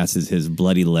him as fast as his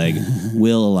bloody leg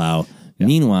will allow. Yeah.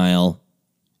 Meanwhile,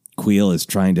 Queel is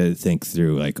trying to think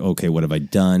through, like, okay, what have I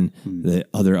done? The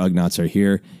other Ugnaughts are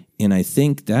here. And I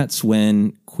think that's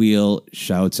when Queel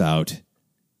shouts out,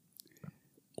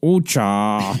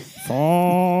 Ucha,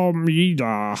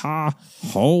 Formidaha,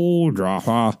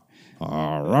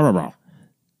 Holdraha.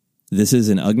 This is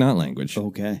an Ugnaught language.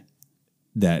 Okay.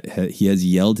 That he has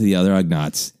yelled to the other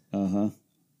Ugnaughts.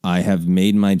 I have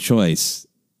made my choice.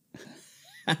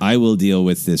 I will deal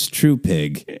with this true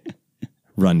pig.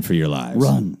 Run for your lives.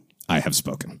 Run. I have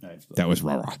spoken. That was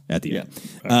rah-rah at the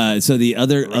end. So the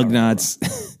other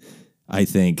Ugnaughts, I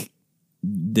think,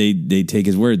 they take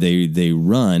his word. They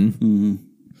run.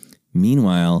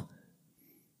 Meanwhile,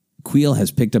 Queel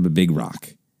has picked up a big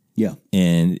rock. Yeah.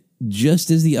 And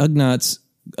just as the Ugnaughts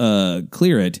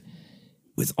clear it,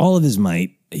 with all of his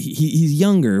might, he's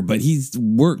younger, but he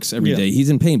works every day. He's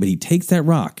in pain, but he takes that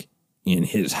rock in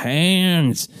his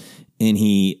hands and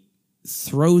he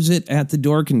throws it at the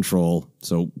door control.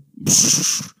 So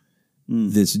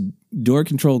this door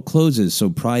control closes, so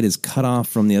Pride is cut off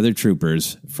from the other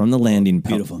troopers from the landing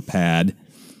pad.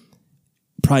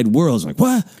 Pride whirls like,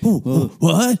 what?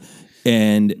 What?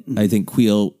 And I think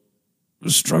Queel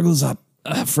struggles up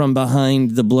from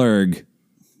behind the Blurg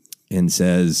and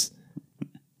says,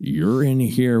 you're in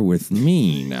here with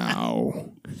me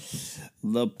now.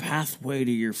 The pathway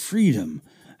to your freedom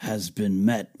has been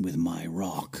met with my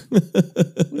rock. What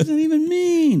does that even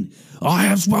mean? I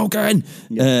have spoken.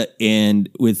 Yeah. And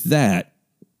with that,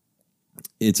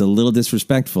 it's a little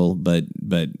disrespectful, but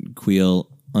Queel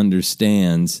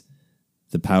understands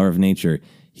the power of nature.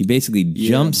 He basically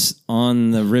jumps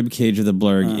on the rib cage of the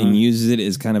Blurg and uses it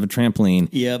as kind of a trampoline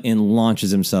and launches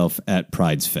himself at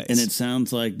Pride's face. And it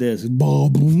sounds like this.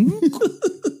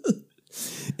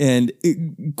 And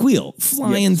Queel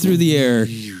flying through the air,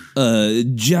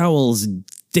 jowls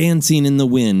dancing in the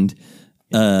wind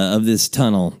of this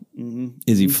tunnel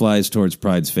as he flies towards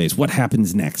Pride's face. What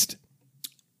happens next?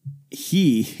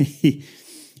 He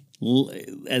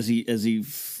as he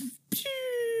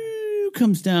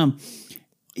comes down,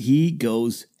 he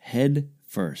goes head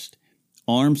first,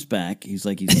 arms back. He's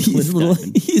like he's a little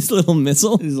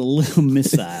missile. He's a little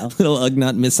missile, little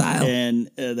Ugnaught missile, and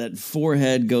that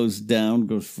forehead goes down,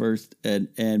 goes first,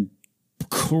 and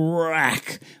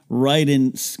crack right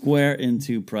in square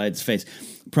into Pride's face.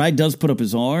 Pride does put up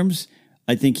his arms.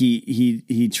 I think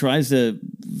he tries to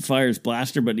fire his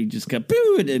blaster, but he just got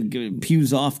and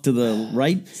pews off to the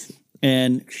right.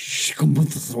 And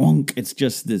it's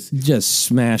just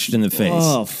smashed in the face.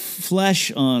 Oh,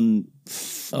 flesh on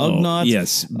Ugnaught.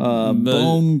 Yes,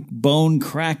 bone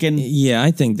cracking. Yeah,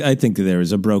 I think there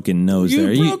was a broken nose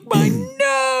there. You broke my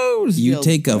nose. You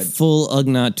take a full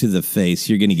Ugnaught to the face,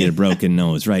 you're going to get a broken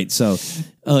nose, right? So,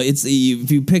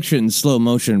 if you picture it in slow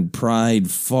motion,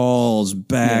 Pride falls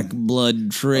back,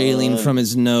 blood trailing from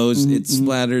his nose. It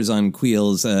splatters on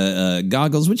Queel's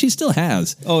goggles, which he still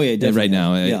has. Oh yeah, definitely. Right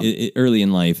now, early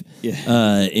in life.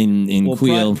 Yeah. In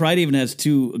Queel, Pride even has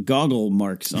 2 goggle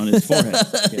marks on his forehead.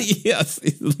 Yes,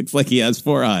 it looks like he has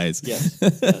 4 eyes. Yes.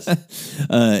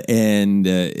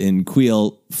 And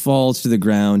Queel falls to the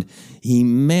ground. He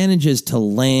manages to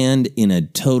land in a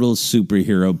total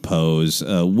superhero pose.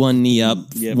 One knee up,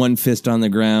 one fist on the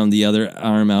ground, the other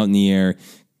arm out in the air.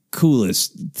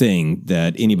 Coolest thing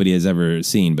that anybody has ever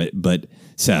seen, but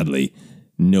sadly,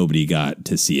 nobody got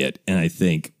to see it. And I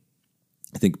think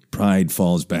Pride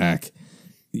falls back,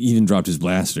 even dropped his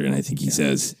blaster, and I think he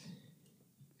says,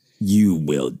 "You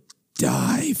will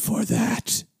die for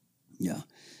that." Yeah.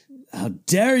 How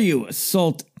dare you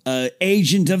assault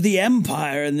agent of the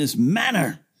Empire in this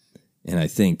manner? And I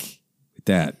think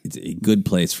that it's a good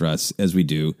place for us, as we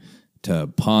do, to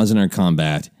pause in our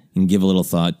combat and give a little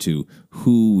thought to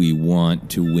who we want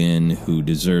to win, who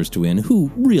deserves to win, who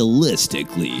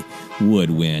realistically would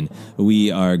win.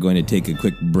 We are going to take a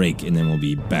quick break, and then we'll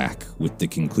be back with the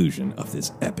conclusion of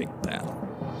this epic battle.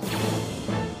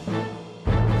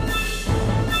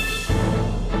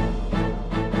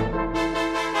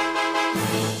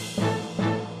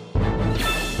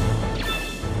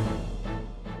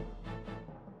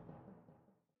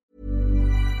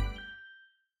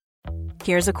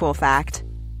 Here's a cool fact.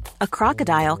 A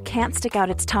crocodile can't stick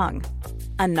out its tongue.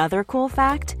 Another cool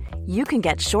fact, you can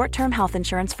get short-term health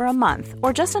insurance for a month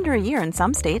or just under a year in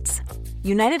some states.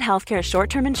 United Healthcare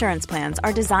short-term insurance plans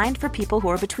are designed for people who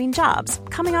are between jobs,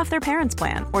 coming off their parents'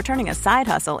 plan, or turning a side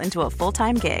hustle into a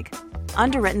full-time gig.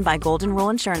 Underwritten by Golden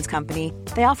Rule Insurance Company,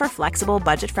 they offer flexible,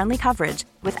 budget-friendly coverage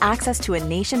with access to a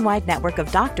nationwide network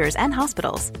of doctors and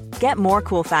hospitals. Get more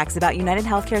cool facts about United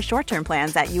Healthcare short-term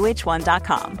plans at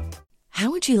uh1.com. How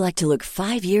would you like to look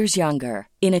 5 years younger?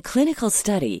 In a clinical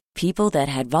study, people that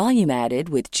had volume added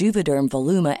with Juvederm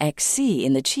Voluma XC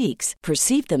in the cheeks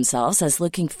perceived themselves as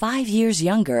looking 5 years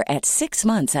younger at 6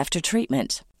 months after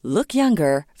treatment. Look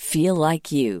younger, feel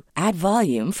like you. Add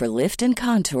volume for lift and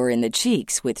contour in the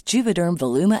cheeks with Juvederm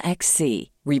Voluma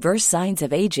XC. Reverse signs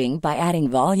of aging by adding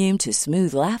volume to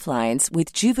smooth laugh lines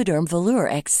with Juvederm Volure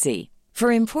XC.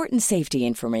 For important safety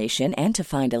information and to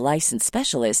find a licensed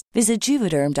specialist, visit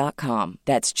Juvederm.com.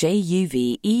 That's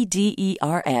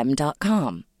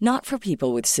JUVEDERM.com. Not for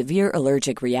people with severe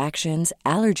allergic reactions,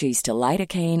 allergies to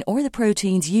lidocaine, or the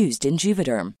proteins used in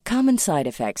Juvederm. Common side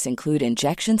effects include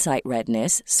injection site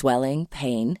redness, swelling,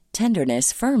 pain,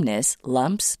 tenderness, firmness,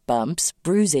 lumps, bumps,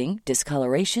 bruising,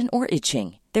 discoloration, or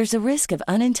itching. There's a risk of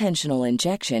unintentional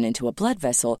injection into a blood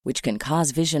vessel, which can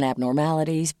cause vision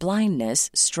abnormalities,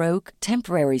 blindness, stroke,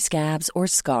 temporary scabs, or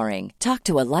scarring. Talk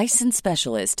to a licensed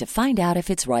specialist to find out if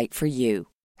it's right for you.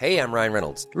 Hey, I'm Ryan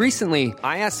Reynolds. Recently,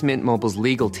 I asked Mint Mobile's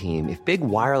legal team if big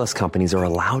wireless companies are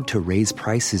allowed to raise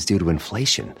prices due to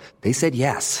inflation. They said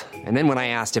yes. And then when I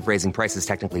asked if raising prices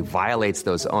technically violates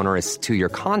those onerous 2-year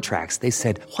contracts, they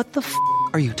said, "What the f***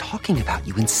 are you talking about,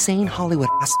 you insane Hollywood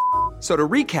ass?" So to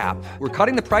recap, we're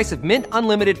cutting the price of Mint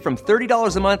Unlimited from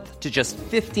 $30 a month to just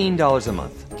 $15 a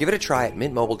month. Give it a try at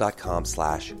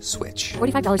mintmobile.com/switch.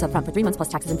 $45 up front for 3 months plus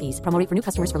taxes and fees. Promo rate for new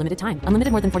customers for limited time.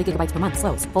 Unlimited more than 40 gigabytes per month.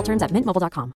 Slows full terms at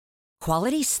mintmobile.com.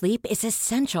 Quality sleep is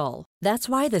essential. That's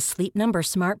why the Sleep Number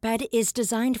Smart Bed is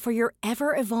designed for your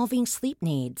ever-evolving sleep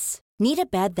needs. Need a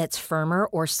bed that's firmer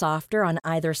or softer on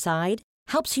either side?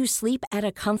 Helps you sleep at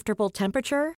a comfortable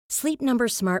temperature? Sleep Number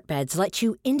Smart Beds let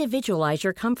you individualize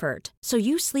your comfort, so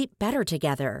you sleep better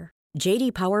together.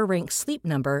 J.D. Power ranks Sleep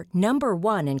Number number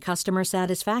 1 in customer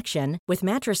satisfaction with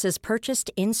mattresses purchased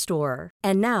in-store.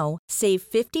 And now, save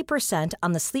 50%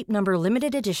 on the Sleep Number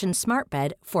Limited Edition Smart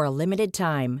Bed for a limited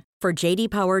time. For J.D.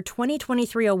 Power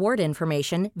 2023 award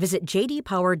information, visit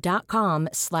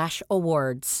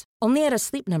jdpower.com/awards. Only at a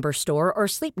Sleep Number store or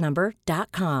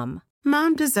sleepnumber.com.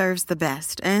 Mom deserves the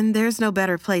best, and there's no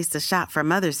better place to shop for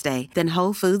Mother's Day than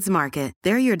Whole Foods Market.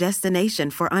 They're your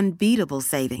destination for unbeatable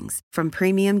savings, from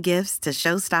premium gifts to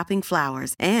show-stopping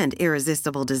flowers and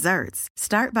irresistible desserts.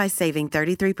 Start by saving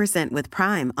 33% with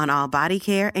Prime on all body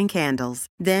care and candles.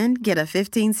 Then get a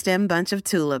 15-stem bunch of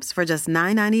tulips for just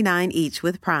 $9.99 each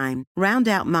with Prime. Round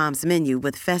out Mom's menu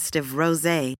with festive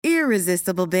rosé,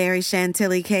 irresistible berry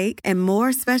chantilly cake, and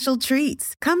more special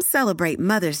treats. Come celebrate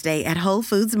Mother's Day at Whole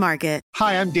Foods Market.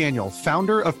 Hi, I'm Daniel,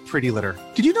 founder of Pretty Litter.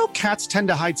 Did you know cats tend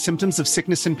to hide symptoms of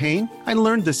sickness and pain? I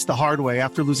learned this the hard way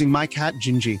after losing my cat,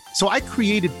 Gingy. So I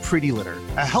created Pretty Litter,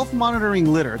 a health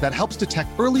monitoring litter that helps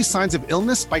detect early signs of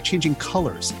illness by changing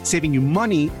colors, saving you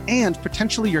money and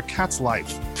potentially your cat's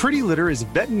life. Pretty Litter is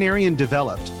veterinarian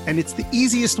developed, and it's the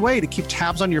easiest way to keep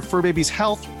tabs on your fur baby's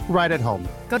health right at home.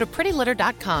 Go to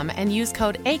prettylitter.com and use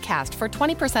code ACAST for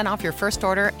 20% off your first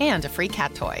order and a free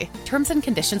cat toy. Terms and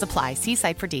conditions apply. See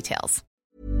site for details.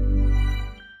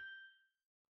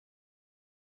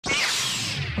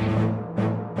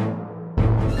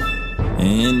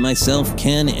 And myself,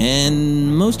 Ken,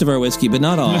 and most of our whiskey, but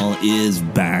not all, is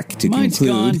back to Mine's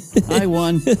conclude. Gone. I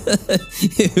won.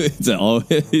 It's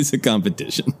always a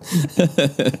competition.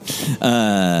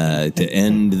 To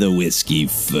end the whiskey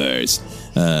first.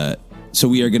 So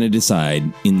we are going to decide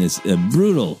in this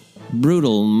brutal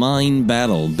mind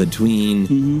battle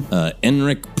between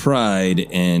Enric Pride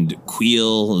and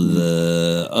Queel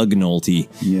the Ugnolty.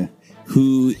 Yeah.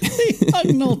 Who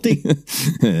Ugnolty.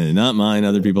 Not mine,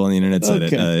 other people on the internet said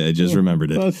it. I just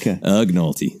remembered it. Okay.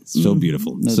 Ugnolty. So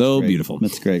beautiful. That's so great. beautiful.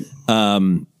 That's great.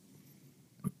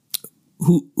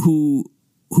 Who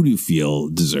who do you feel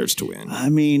deserves to win? I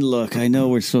mean, look, I know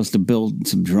we're supposed to build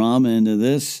some drama into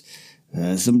this.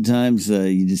 Sometimes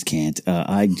you just can't.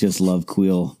 I just love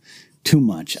Queel too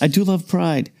much. I do love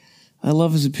Pride. I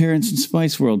love his appearance in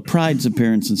Spice World. Pride's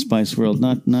appearance in Spice World,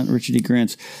 not Richard E.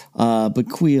 Grant's. But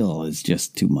Queel is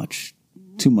just too much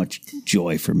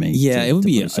joy for me. Yeah, it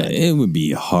would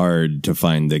be hard to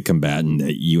find the combatant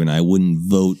that you and I wouldn't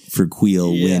vote for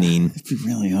Queel winning. It'd be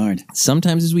really hard.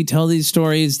 Sometimes as we tell these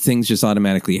stories, things just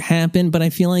automatically happen, but I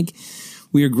feel like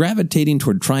we are gravitating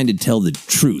toward trying to tell the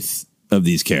truth of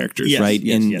these characters, right?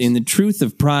 And the truth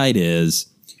of Pride is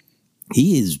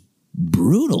he is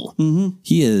brutal. Mm-hmm.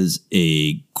 He is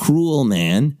a cruel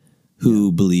man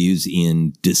who believes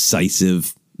in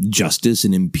decisive justice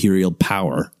and imperial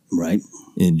power. Right.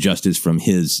 And justice from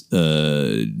his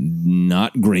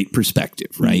not great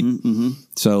perspective, right? Mm-hmm.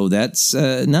 So that's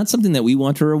not something that we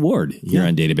want to reward here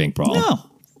on Databank Brawl. No.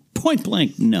 Point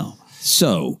blank, no.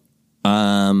 So,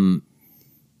 I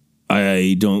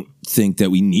don't think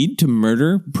that we need to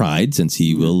murder Pride since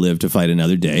he will live to fight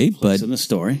another day. But in the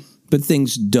story. But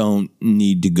things don't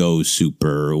need to go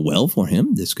super well for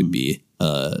him. This could be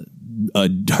a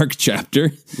dark chapter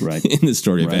in the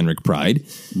story of Enric Pride.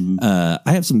 Mm-hmm.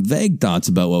 I have some vague thoughts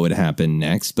about what would happen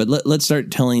next, but let's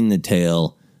start telling the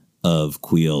tale of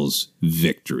Queel's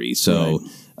victory. So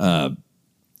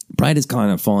Pride has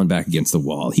kind of fallen back against the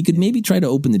wall. He could maybe try to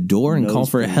open the door and call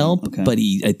for help, but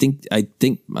I think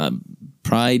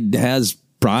Pride has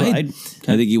pride.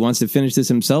 Okay. I think he wants to finish this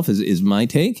himself, is my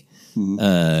take.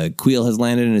 Mm-hmm. Queel has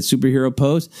landed in a superhero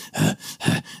pose,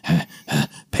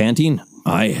 panting.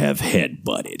 I have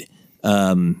head-butted.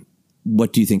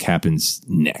 What do you think happens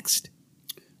next?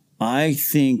 I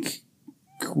think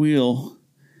Queel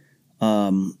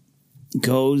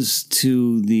goes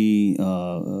to the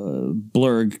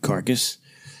Blurg carcass,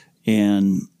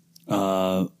 and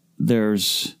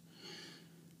there's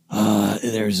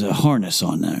a harness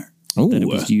on there that it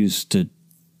was used to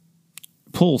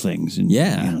pull things. And,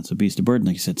 it's a beast of burden,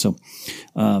 like you said. So,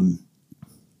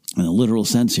 in a literal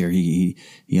sense here, he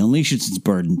unleashes its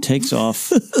burden, takes off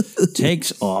the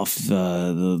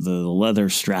leather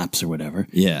straps or whatever,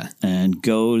 and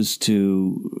goes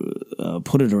to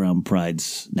put it around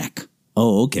Pride's neck.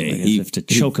 Oh, okay. Like as if to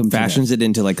choke him. Fashions it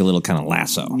into like a little kind of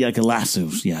lasso. Yeah, like a lasso.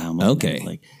 Yeah.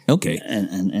 Okay.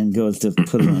 And goes to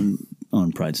put it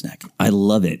on Pride's neck. I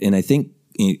love it, and I think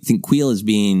Queel is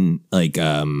being like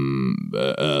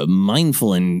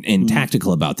mindful and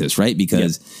tactical about this, right?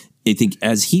 Because I think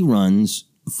as he runs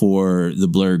for the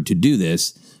Blurg to do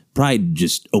this, Pride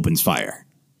just opens fire.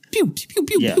 Pew, pew,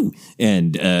 pew, pew.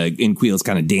 And Queel's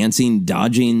kind of dancing,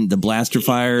 dodging the blaster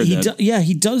fire.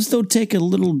 He does, though, take a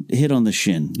little hit on the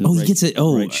shin. He gets it.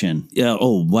 Right shin. Yeah.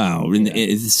 Oh, wow. And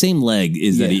the same leg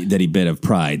is that he bit of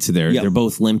Pride. So they're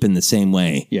both limping the same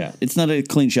way. Yeah. It's not a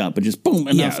clean shot, but just boom,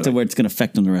 enough to where it's going to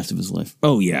affect him the rest of his life.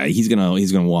 Oh, yeah. He's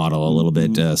gonna waddle a little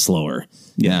bit slower.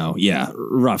 Yeah.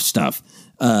 Rough stuff.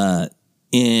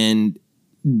 And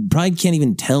Pride can't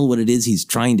even tell what it is he's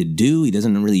trying to do. He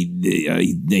doesn't really.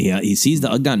 He sees the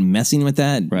Ugnaught messing with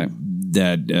that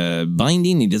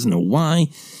binding. He doesn't know why,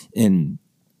 and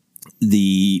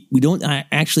we don't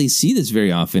actually see this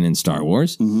very often in Star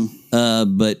Wars.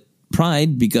 But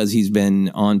Pride, because he's been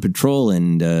on patrol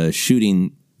and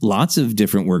shooting lots of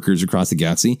different workers across the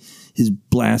galaxy, his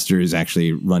blaster is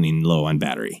actually running low on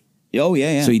battery. Oh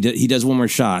yeah. So he does one more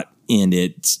shot, and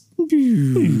it's.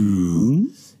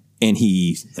 And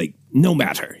he, no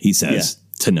matter, he says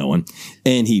to no one.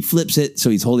 And he flips it, so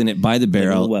he's holding it by the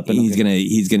barrel. Weapon, he's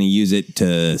gonna use it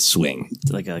to swing.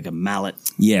 It's like a mallet.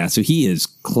 Yeah, so he is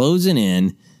closing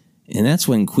in, and that's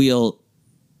when Queel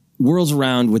whirls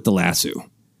around with the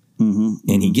lasso. And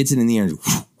he gets it in the air.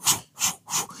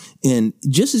 And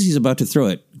just as he's about to throw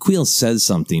it, Queel says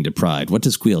something to Pride. What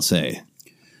does Queel say?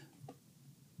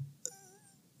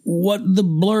 What the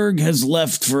Blurg has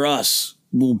left for us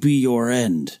will be your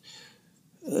end.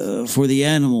 For the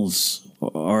animals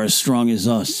are as strong as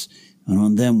us, and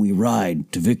on them we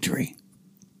ride to victory.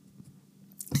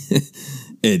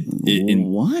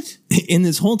 What? In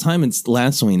this whole time it's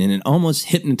lassoing, and it almost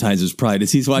hypnotizes Pride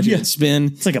as he's watching it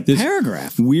spin. It's like a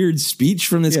paragraph. Weird speech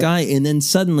from this guy, and then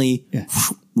suddenly,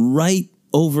 right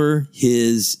over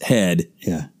his head,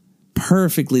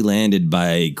 perfectly landed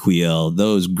by Queel.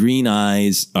 Those green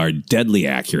eyes are deadly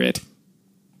accurate.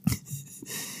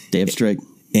 Damn straight.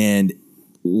 And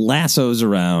lassos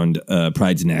around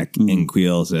Pride's neck, and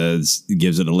Queel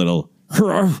gives it a little,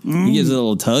 he gives it a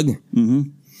little tug.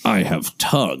 I have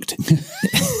tugged.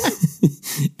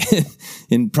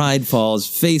 And Pride falls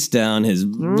face down, his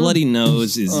bloody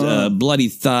nose, his bloody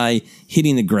thigh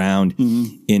hitting the ground.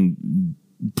 And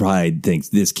Pride thinks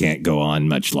this can't go on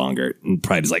much longer. And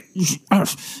Pride is like,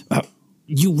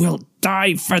 you will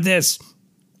die for this.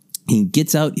 He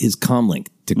gets out his comlink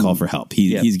to call for help.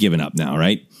 He's given up now,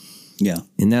 right? Yeah.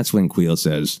 And that's when Queel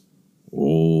says,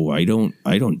 oh, I don't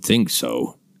think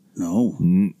so. No.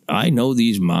 I know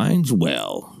these minds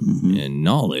well, and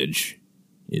knowledge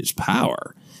is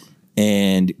power.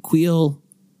 And Queel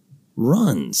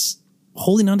runs,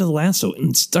 holding onto the lasso,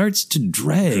 and starts to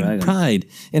drag Pride.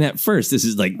 And at first, this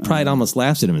is like Pride almost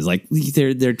laughs at him. It's like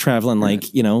they're traveling like,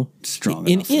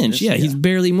 strong an inch. Yeah, he's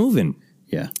barely moving.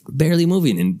 Yeah. Barely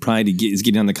moving. And Pride is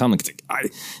getting on the comic. It's like, I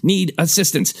need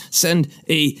assistance. Send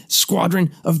a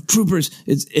squadron of troopers.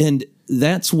 And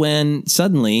that's when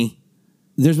suddenly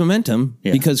there's momentum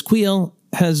because Queel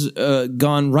has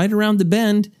gone right around the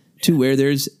bend to where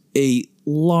there's a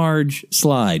large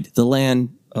slide. The land,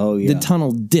 the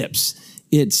tunnel dips.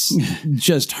 It's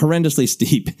just horrendously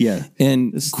steep. Yeah.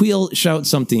 And Queel shouts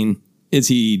something as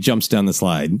he jumps down the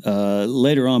slide.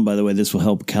 Later on, by the way, this will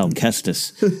help Cal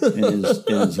Kestis in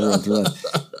his world to life.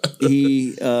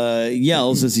 He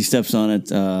yells as he steps on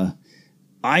it,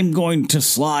 I'm going to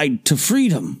slide to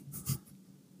freedom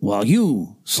while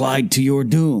you slide to your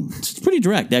doom. It's pretty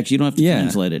direct, actually. You don't have to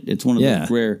translate it. It's one of those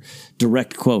rare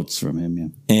direct quotes from him. Yeah.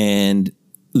 And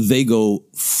they go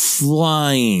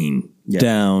flying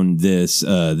down this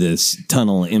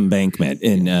tunnel embankment,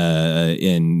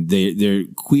 and their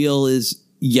Queel is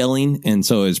yelling, and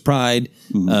so is Pride.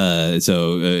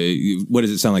 So what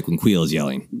does it sound like when Queel is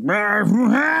yelling?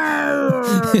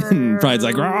 And Pride's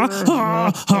like,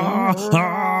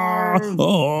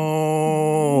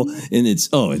 oh, and it's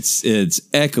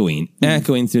echoing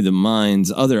through the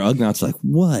minds. Other Ugnaughts are like,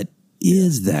 what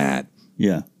is that?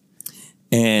 Yeah.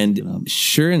 And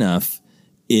sure enough,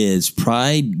 as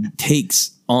Pride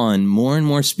takes on more and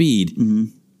more speed,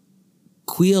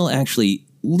 Queel actually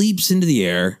leaps into the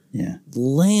air,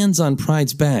 lands on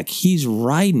Pride's back. He's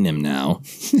riding him now.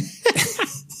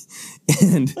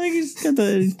 And like he's got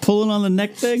he's pulling on the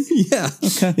neck thing? Yeah.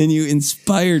 Okay. And you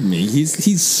inspired me. He's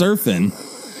surfing.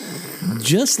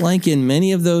 Just like in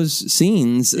many of those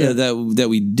scenes that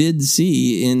we did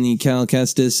see in the Cal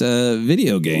Kestis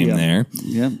video game there.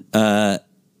 Yeah.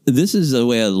 This is the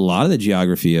way a lot of the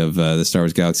geography of the Star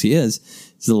Wars galaxy is.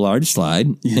 It's a large slide,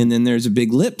 and then there's a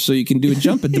big lip, so you can do a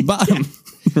jump at the bottom,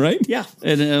 right? Yeah,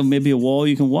 and maybe a wall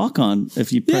you can walk on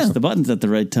if you press the buttons at the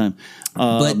right time.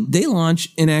 But they launch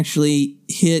and actually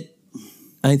hit,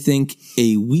 I think,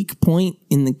 a weak point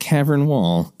in the cavern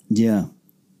wall. Yeah.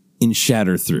 And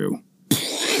shatter through.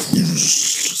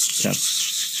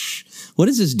 What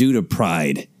does this do to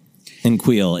Pride and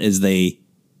Queel as they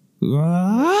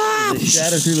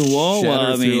shatter through the wall?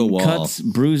 Cuts,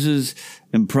 bruises,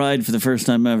 and Pride for the first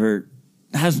time ever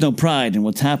has no pride in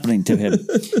what's happening to him.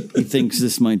 He thinks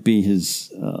this might be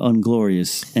his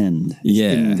unglorious end.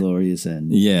 Inglorious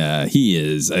end. Yeah, he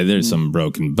is. There's some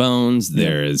broken bones.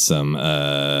 There is some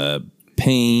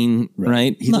pain,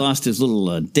 right? He lost his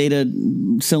little data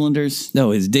cylinders.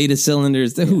 No, his data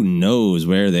cylinders. Who knows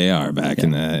where they are back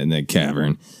in the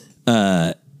cavern.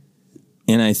 And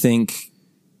I think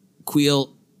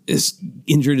Queel is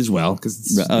injured as well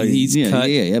because he's cut,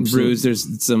 bruised.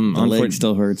 There's some the leg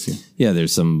still hurts. Yeah,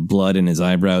 there's some blood in his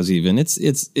eyebrows. Even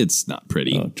it's not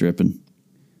pretty. Oh, dripping.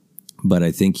 But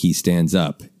I think he stands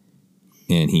up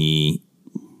and he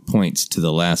points to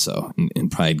the lasso,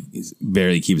 and Pride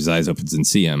barely keeps his eyes open and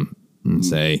see him and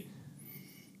say,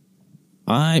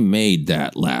 "I made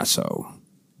that lasso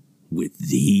with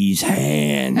these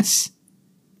hands.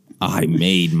 I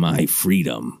made my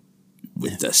freedom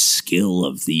with the skill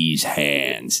of these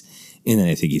hands." And then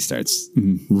I think he starts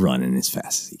running as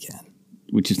fast as he can.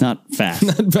 Which is not fast.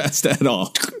 Not fast at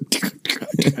all.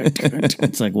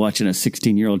 It's like watching a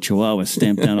 16-year-old Chihuahua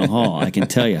stamp down a hall, I can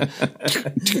tell you.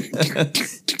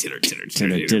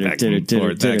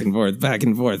 Back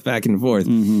and forth.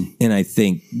 And I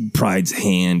think Pride's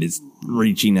hand is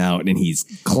reaching out and he's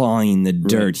clawing the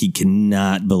dirt. He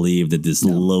cannot believe that this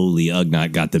lowly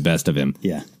Ugnaught got the best of him.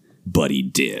 Yeah. But he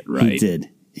did, right?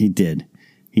 He did.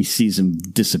 He sees him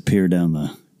disappear down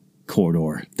the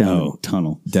corridor, down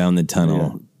the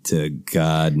tunnel to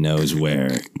God knows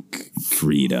where.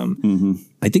 Freedom.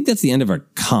 I think that's the end of our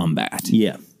combat.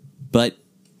 Yeah. But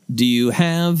do you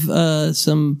have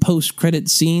some post-credit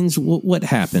scenes? What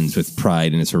happens with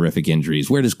Pride and his horrific injuries?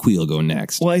 Where does Queel go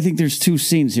next? Well, I think there's two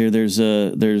scenes here. There's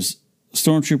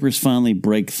stormtroopers finally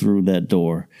break through that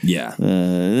door. Yeah.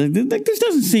 This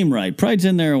doesn't seem right. Pride's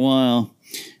in there a while,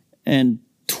 and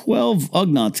 12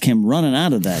 Ugnaughts came running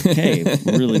out of that cave.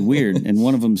 Really weird. And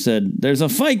one of them said, "There's a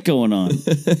fight going on."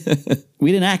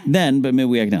 We didn't act then, but maybe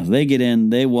we act now. So they get in,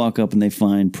 they walk up, and they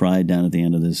find Pride down at the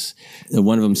end of this.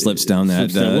 One of them slips down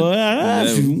that.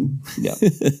 Yeah.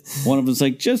 One of them's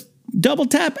like, "Just double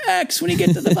tap X when you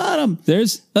get to the bottom."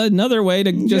 There's another way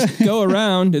to just go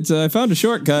around. I found a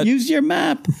shortcut. Use your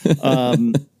map.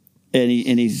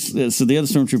 So the other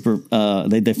stormtrooper,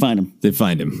 they find him. They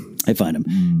find him.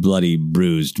 Bloody,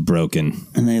 bruised, broken.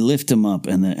 And they lift him up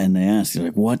and they ask,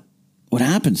 they're like, what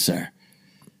happened, sir?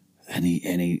 And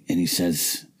he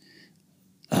says,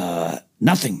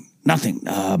 nothing.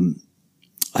 I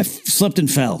slipped and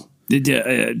fell.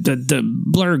 The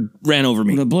blurg ran over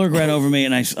me. The blurg ran over me,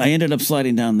 and I ended up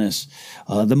sliding down this.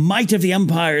 The might of the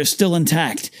Empire is still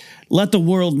intact. Let the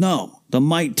world know.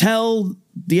 Tell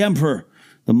the Emperor.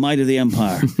 The might of the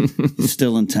Empire is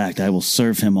still intact. I will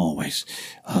serve him always.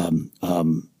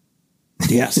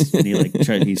 Yes. And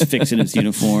he's fixing his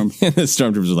uniform. And the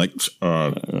stormtroopers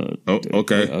are like,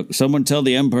 okay. Someone tell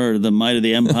the Emperor the might of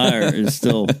the Empire is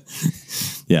still.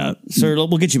 Yeah. Sir,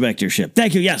 we'll get you back to your ship.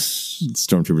 Thank you. Yes.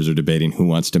 Stormtroopers are debating who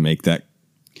wants to make that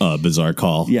bizarre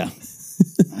call. Yeah.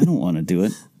 I don't want to do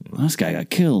it. This guy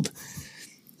got killed.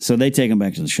 So they take him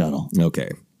back to the shuttle. Okay.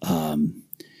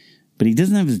 But he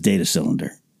doesn't have his data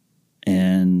cylinder.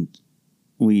 And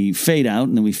we fade out,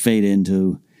 and then we fade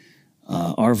into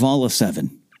Arvala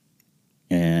 7.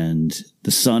 And the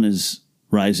sun is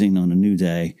rising on a new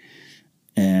day.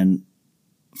 And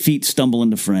feet stumble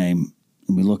into frame.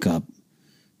 And we look up,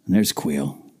 and there's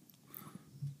Kuiil.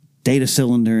 Data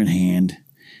cylinder in hand,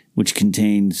 which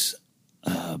contains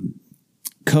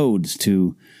codes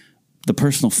to the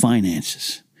personal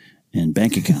finances and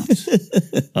bank accounts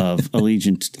of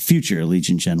future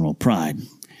Allegiant General Pride.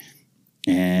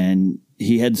 And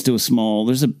he heads to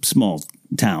there's a small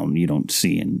town you don't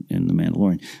see in The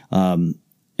Mandalorian.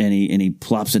 And he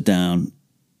plops it down,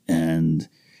 and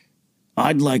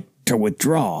I'd like to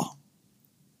withdraw.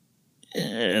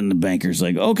 And the banker's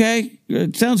like, "Okay,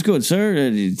 sounds good, sir."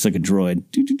 And it's like a droid.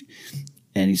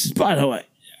 And he says, "By the way,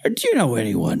 do you know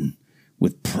anyone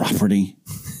with property?"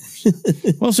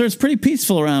 "Well, sir, it's pretty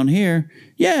peaceful around here."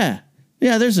 Yeah,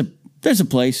 there's a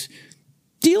place.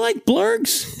 "Do you like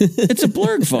blurgs? It's a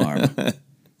blurg farm."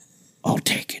 "I'll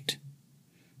take it."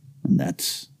 And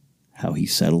that's how he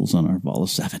settles on Arvala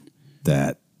 7.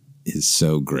 That is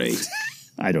so great.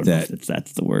 I don't know if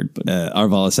that's the word, but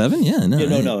Arvala 7, yeah,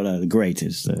 no, no. Great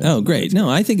is. Great. No,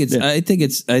 I think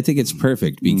it's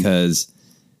perfect because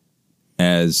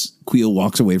as Kuiil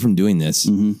walks away from doing this,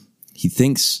 he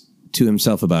thinks to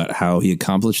himself about how he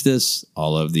accomplished this,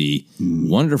 all of the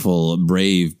wonderful,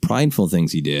 brave, prideful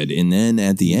things he did, and then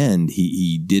at the end,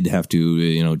 he did have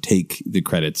to take the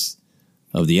credits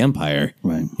of the Empire,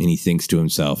 right? And he thinks to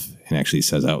himself and actually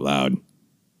says out loud,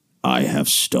 "I have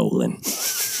stolen."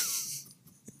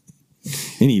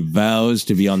 And he vows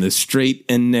to be on the straight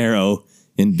and narrow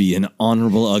and be an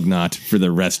honorable Ugnaught for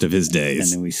the rest of his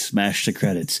days. And then we smash the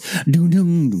credits.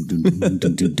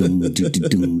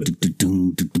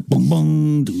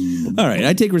 All right,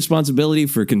 I take responsibility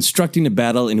for constructing a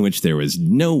battle in which there was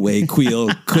no way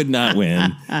Kuiil could not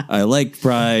win. I liked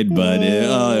Pride, but it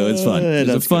was fun. It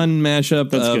was a fun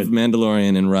mashup of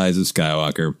Mandalorian and Rise of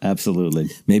Skywalker. Absolutely.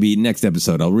 Maybe next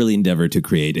episode I'll really endeavor to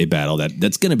create a battle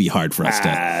that's going to be hard for us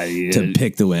to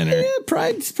pick the winner. Yeah,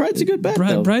 Pride's a good bet,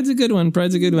 though. Pride's a good one.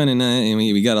 Pride's a good one, and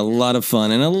we got a lot of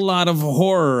fun and a lot of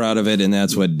horror out of it, and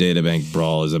that's what Databank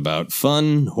Brawl is about.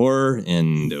 Fun, horror,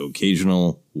 and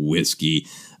occasional whiskey.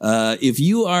 If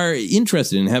you are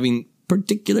interested in having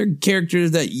particular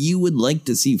characters that you would like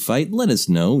to see fight, let us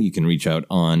know. You can reach out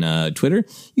on Twitter.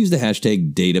 Use the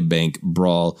hashtag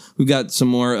DatabankBrawl. We've got some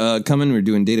more coming. We're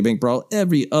doing Databank Brawl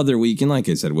every other week. And like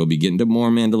I said, we'll be getting to more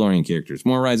Mandalorian characters,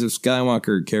 more Rise of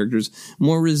Skywalker characters,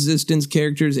 more Resistance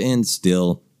characters, and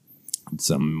still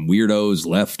some weirdos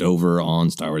left over on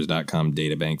StarWars.com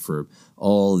databank for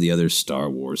all the other Star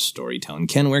Wars storytelling.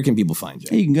 Ken, where can people find you?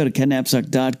 Hey, you can go to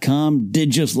KenNapzok.com.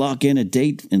 Did just lock in a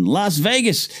date in Las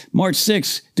Vegas, March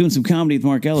 6th, doing some comedy with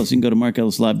Mark Ellis. You can go to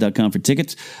markellislive.com for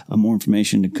tickets. More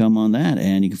information to come on that,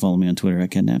 and you can follow me on Twitter at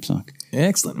KenNapzok.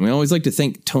 Excellent. We always like to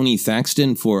thank Tony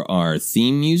Thaxton for our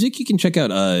theme music. You can check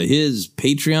out his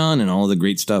Patreon and all the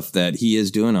great stuff that he is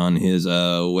doing on his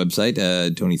website,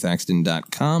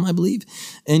 TonyThaxton.com, I believe.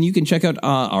 And you can check out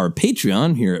our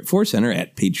Patreon here at Force Center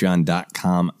at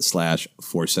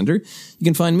patreon.com/Force Center. You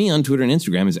can find me on Twitter and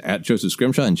Instagram as at Joseph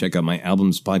Scrimshaw, and check out my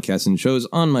albums, podcasts, and shows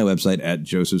on my website at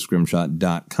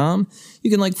josephscrimshaw.com. You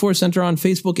can like Force Center on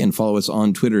Facebook and follow us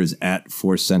on Twitter as at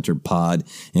Force Center Pod.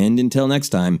 And until next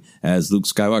time, as Luke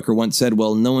Skywalker once said,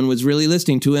 well, no one was really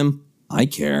listening to him, I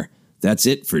care. That's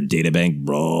it for Databank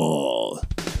Brawl.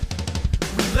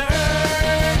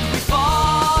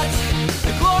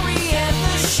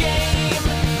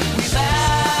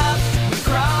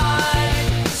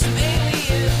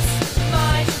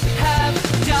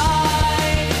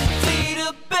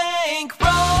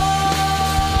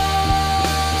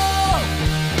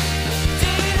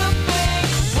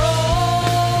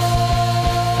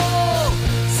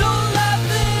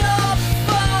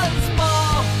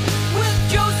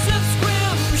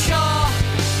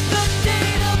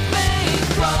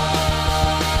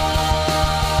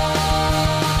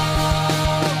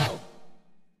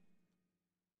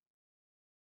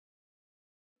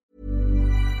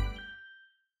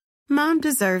 Mom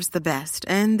deserves the best,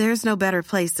 and there's no better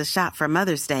place to shop for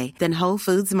Mother's Day than Whole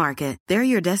Foods Market. They're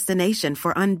your destination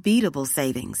for unbeatable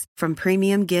savings, from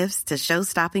premium gifts to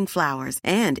show-stopping flowers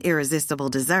and irresistible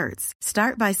desserts.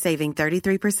 Start by saving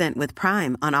 33% with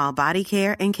Prime on all body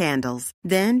care and candles.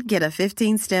 Then get a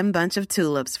 15-stem bunch of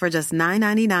tulips for just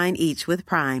 $9.99 each with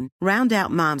Prime. Round out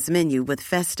Mom's menu with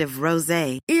festive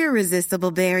rosé,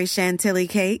 irresistible berry chantilly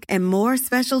cake, and more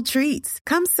special treats.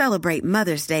 Come celebrate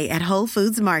Mother's Day at Whole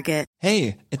Foods Market.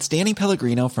 Hey, it's Danny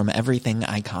Pellegrino from Everything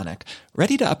Iconic.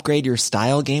 Ready to upgrade your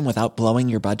style game without blowing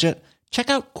your budget? Check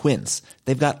out Quince.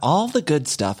 They've got all the good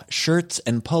stuff, shirts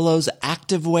and polos,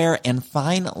 activewear, and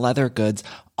fine leather goods,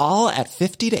 all at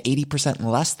 50 to 80%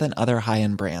 less than other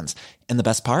high-end brands. And the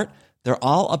best part? They're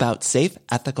all about safe,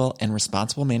 ethical, and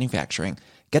responsible manufacturing.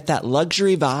 Get that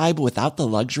luxury vibe without the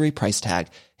luxury price tag.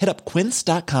 Hit up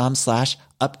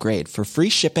quince.com/upgrade for free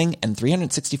shipping and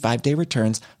 365-day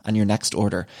returns on your next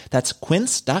order. That's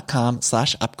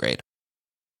quince.com/upgrade.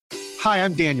 Hi,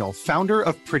 I'm Daniel, founder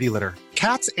of Pretty Litter.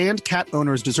 Cats and cat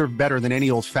owners deserve better than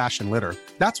any old-fashioned litter.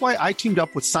 That's why I teamed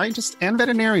up with scientists and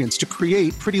veterinarians to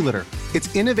create Pretty Litter.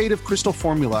 Its innovative crystal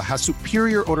formula has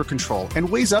superior odor control and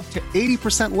weighs up to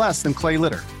 80% less than clay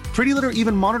litter. Pretty Litter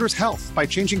even monitors health by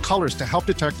changing colors to help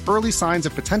detect early signs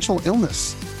of potential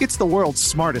illness. It's the world's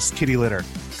smartest kitty litter.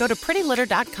 Go to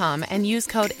prettylitter.com and use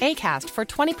code ACAST for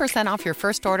 20% off your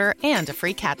first order and a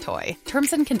free cat toy.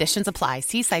 Terms and conditions apply.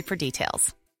 See site for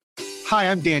details.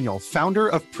 Hi, I'm Daniel, founder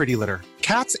of Pretty Litter.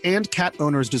 Cats and cat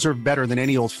owners deserve better than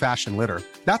any old-fashioned litter.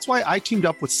 That's why I teamed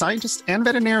up with scientists and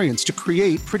veterinarians to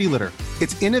create Pretty Litter.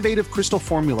 Its innovative crystal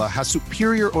formula has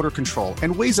superior odor control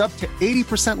and weighs up to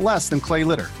 80% less than clay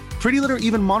litter. Pretty Litter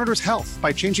even monitors health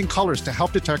by changing colors to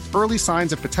help detect early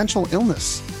signs of potential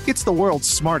illness. It's the world's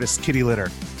smartest kitty litter.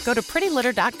 Go to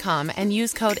prettylitter.com and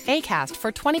use code ACAST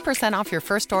for 20% off your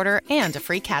first order and a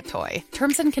free cat toy.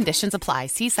 Terms and conditions apply.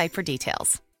 See site for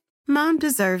details. Mom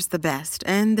deserves the best,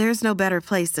 and there's no better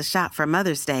place to shop for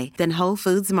Mother's Day than Whole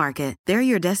Foods Market. They're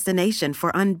your destination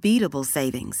for unbeatable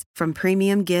savings, from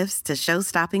premium gifts to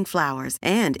show-stopping flowers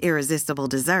and irresistible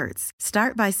desserts.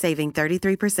 Start by saving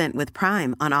 33% with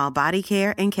Prime on all body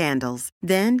care and candles.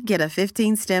 Then get a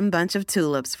 15-stem bunch of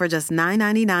tulips for just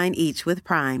 $9.99 each with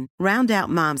Prime. Round out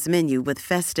Mom's menu with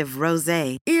festive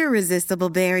rosé, irresistible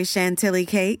berry chantilly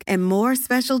cake, and more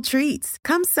special treats.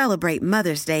 Come celebrate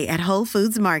Mother's Day at Whole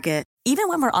Foods Market. Even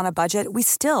when we're on a budget, we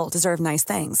still deserve nice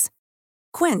things.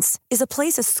 Quince is a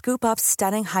place to scoop up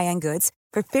stunning high-end goods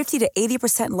for 50 to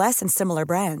 80% less than similar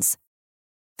brands.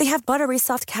 They have buttery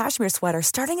soft cashmere sweaters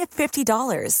starting at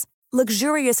 $50,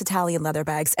 luxurious Italian leather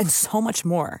bags, and so much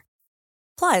more.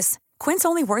 Plus, Quince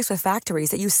only works with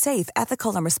factories that use safe,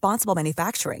 ethical, and responsible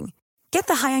manufacturing. Get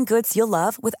the high-end goods you'll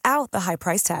love without the high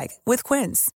price tag with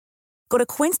Quince. Go to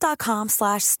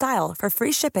quince.com/style for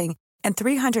free shipping and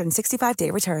 365-day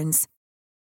returns.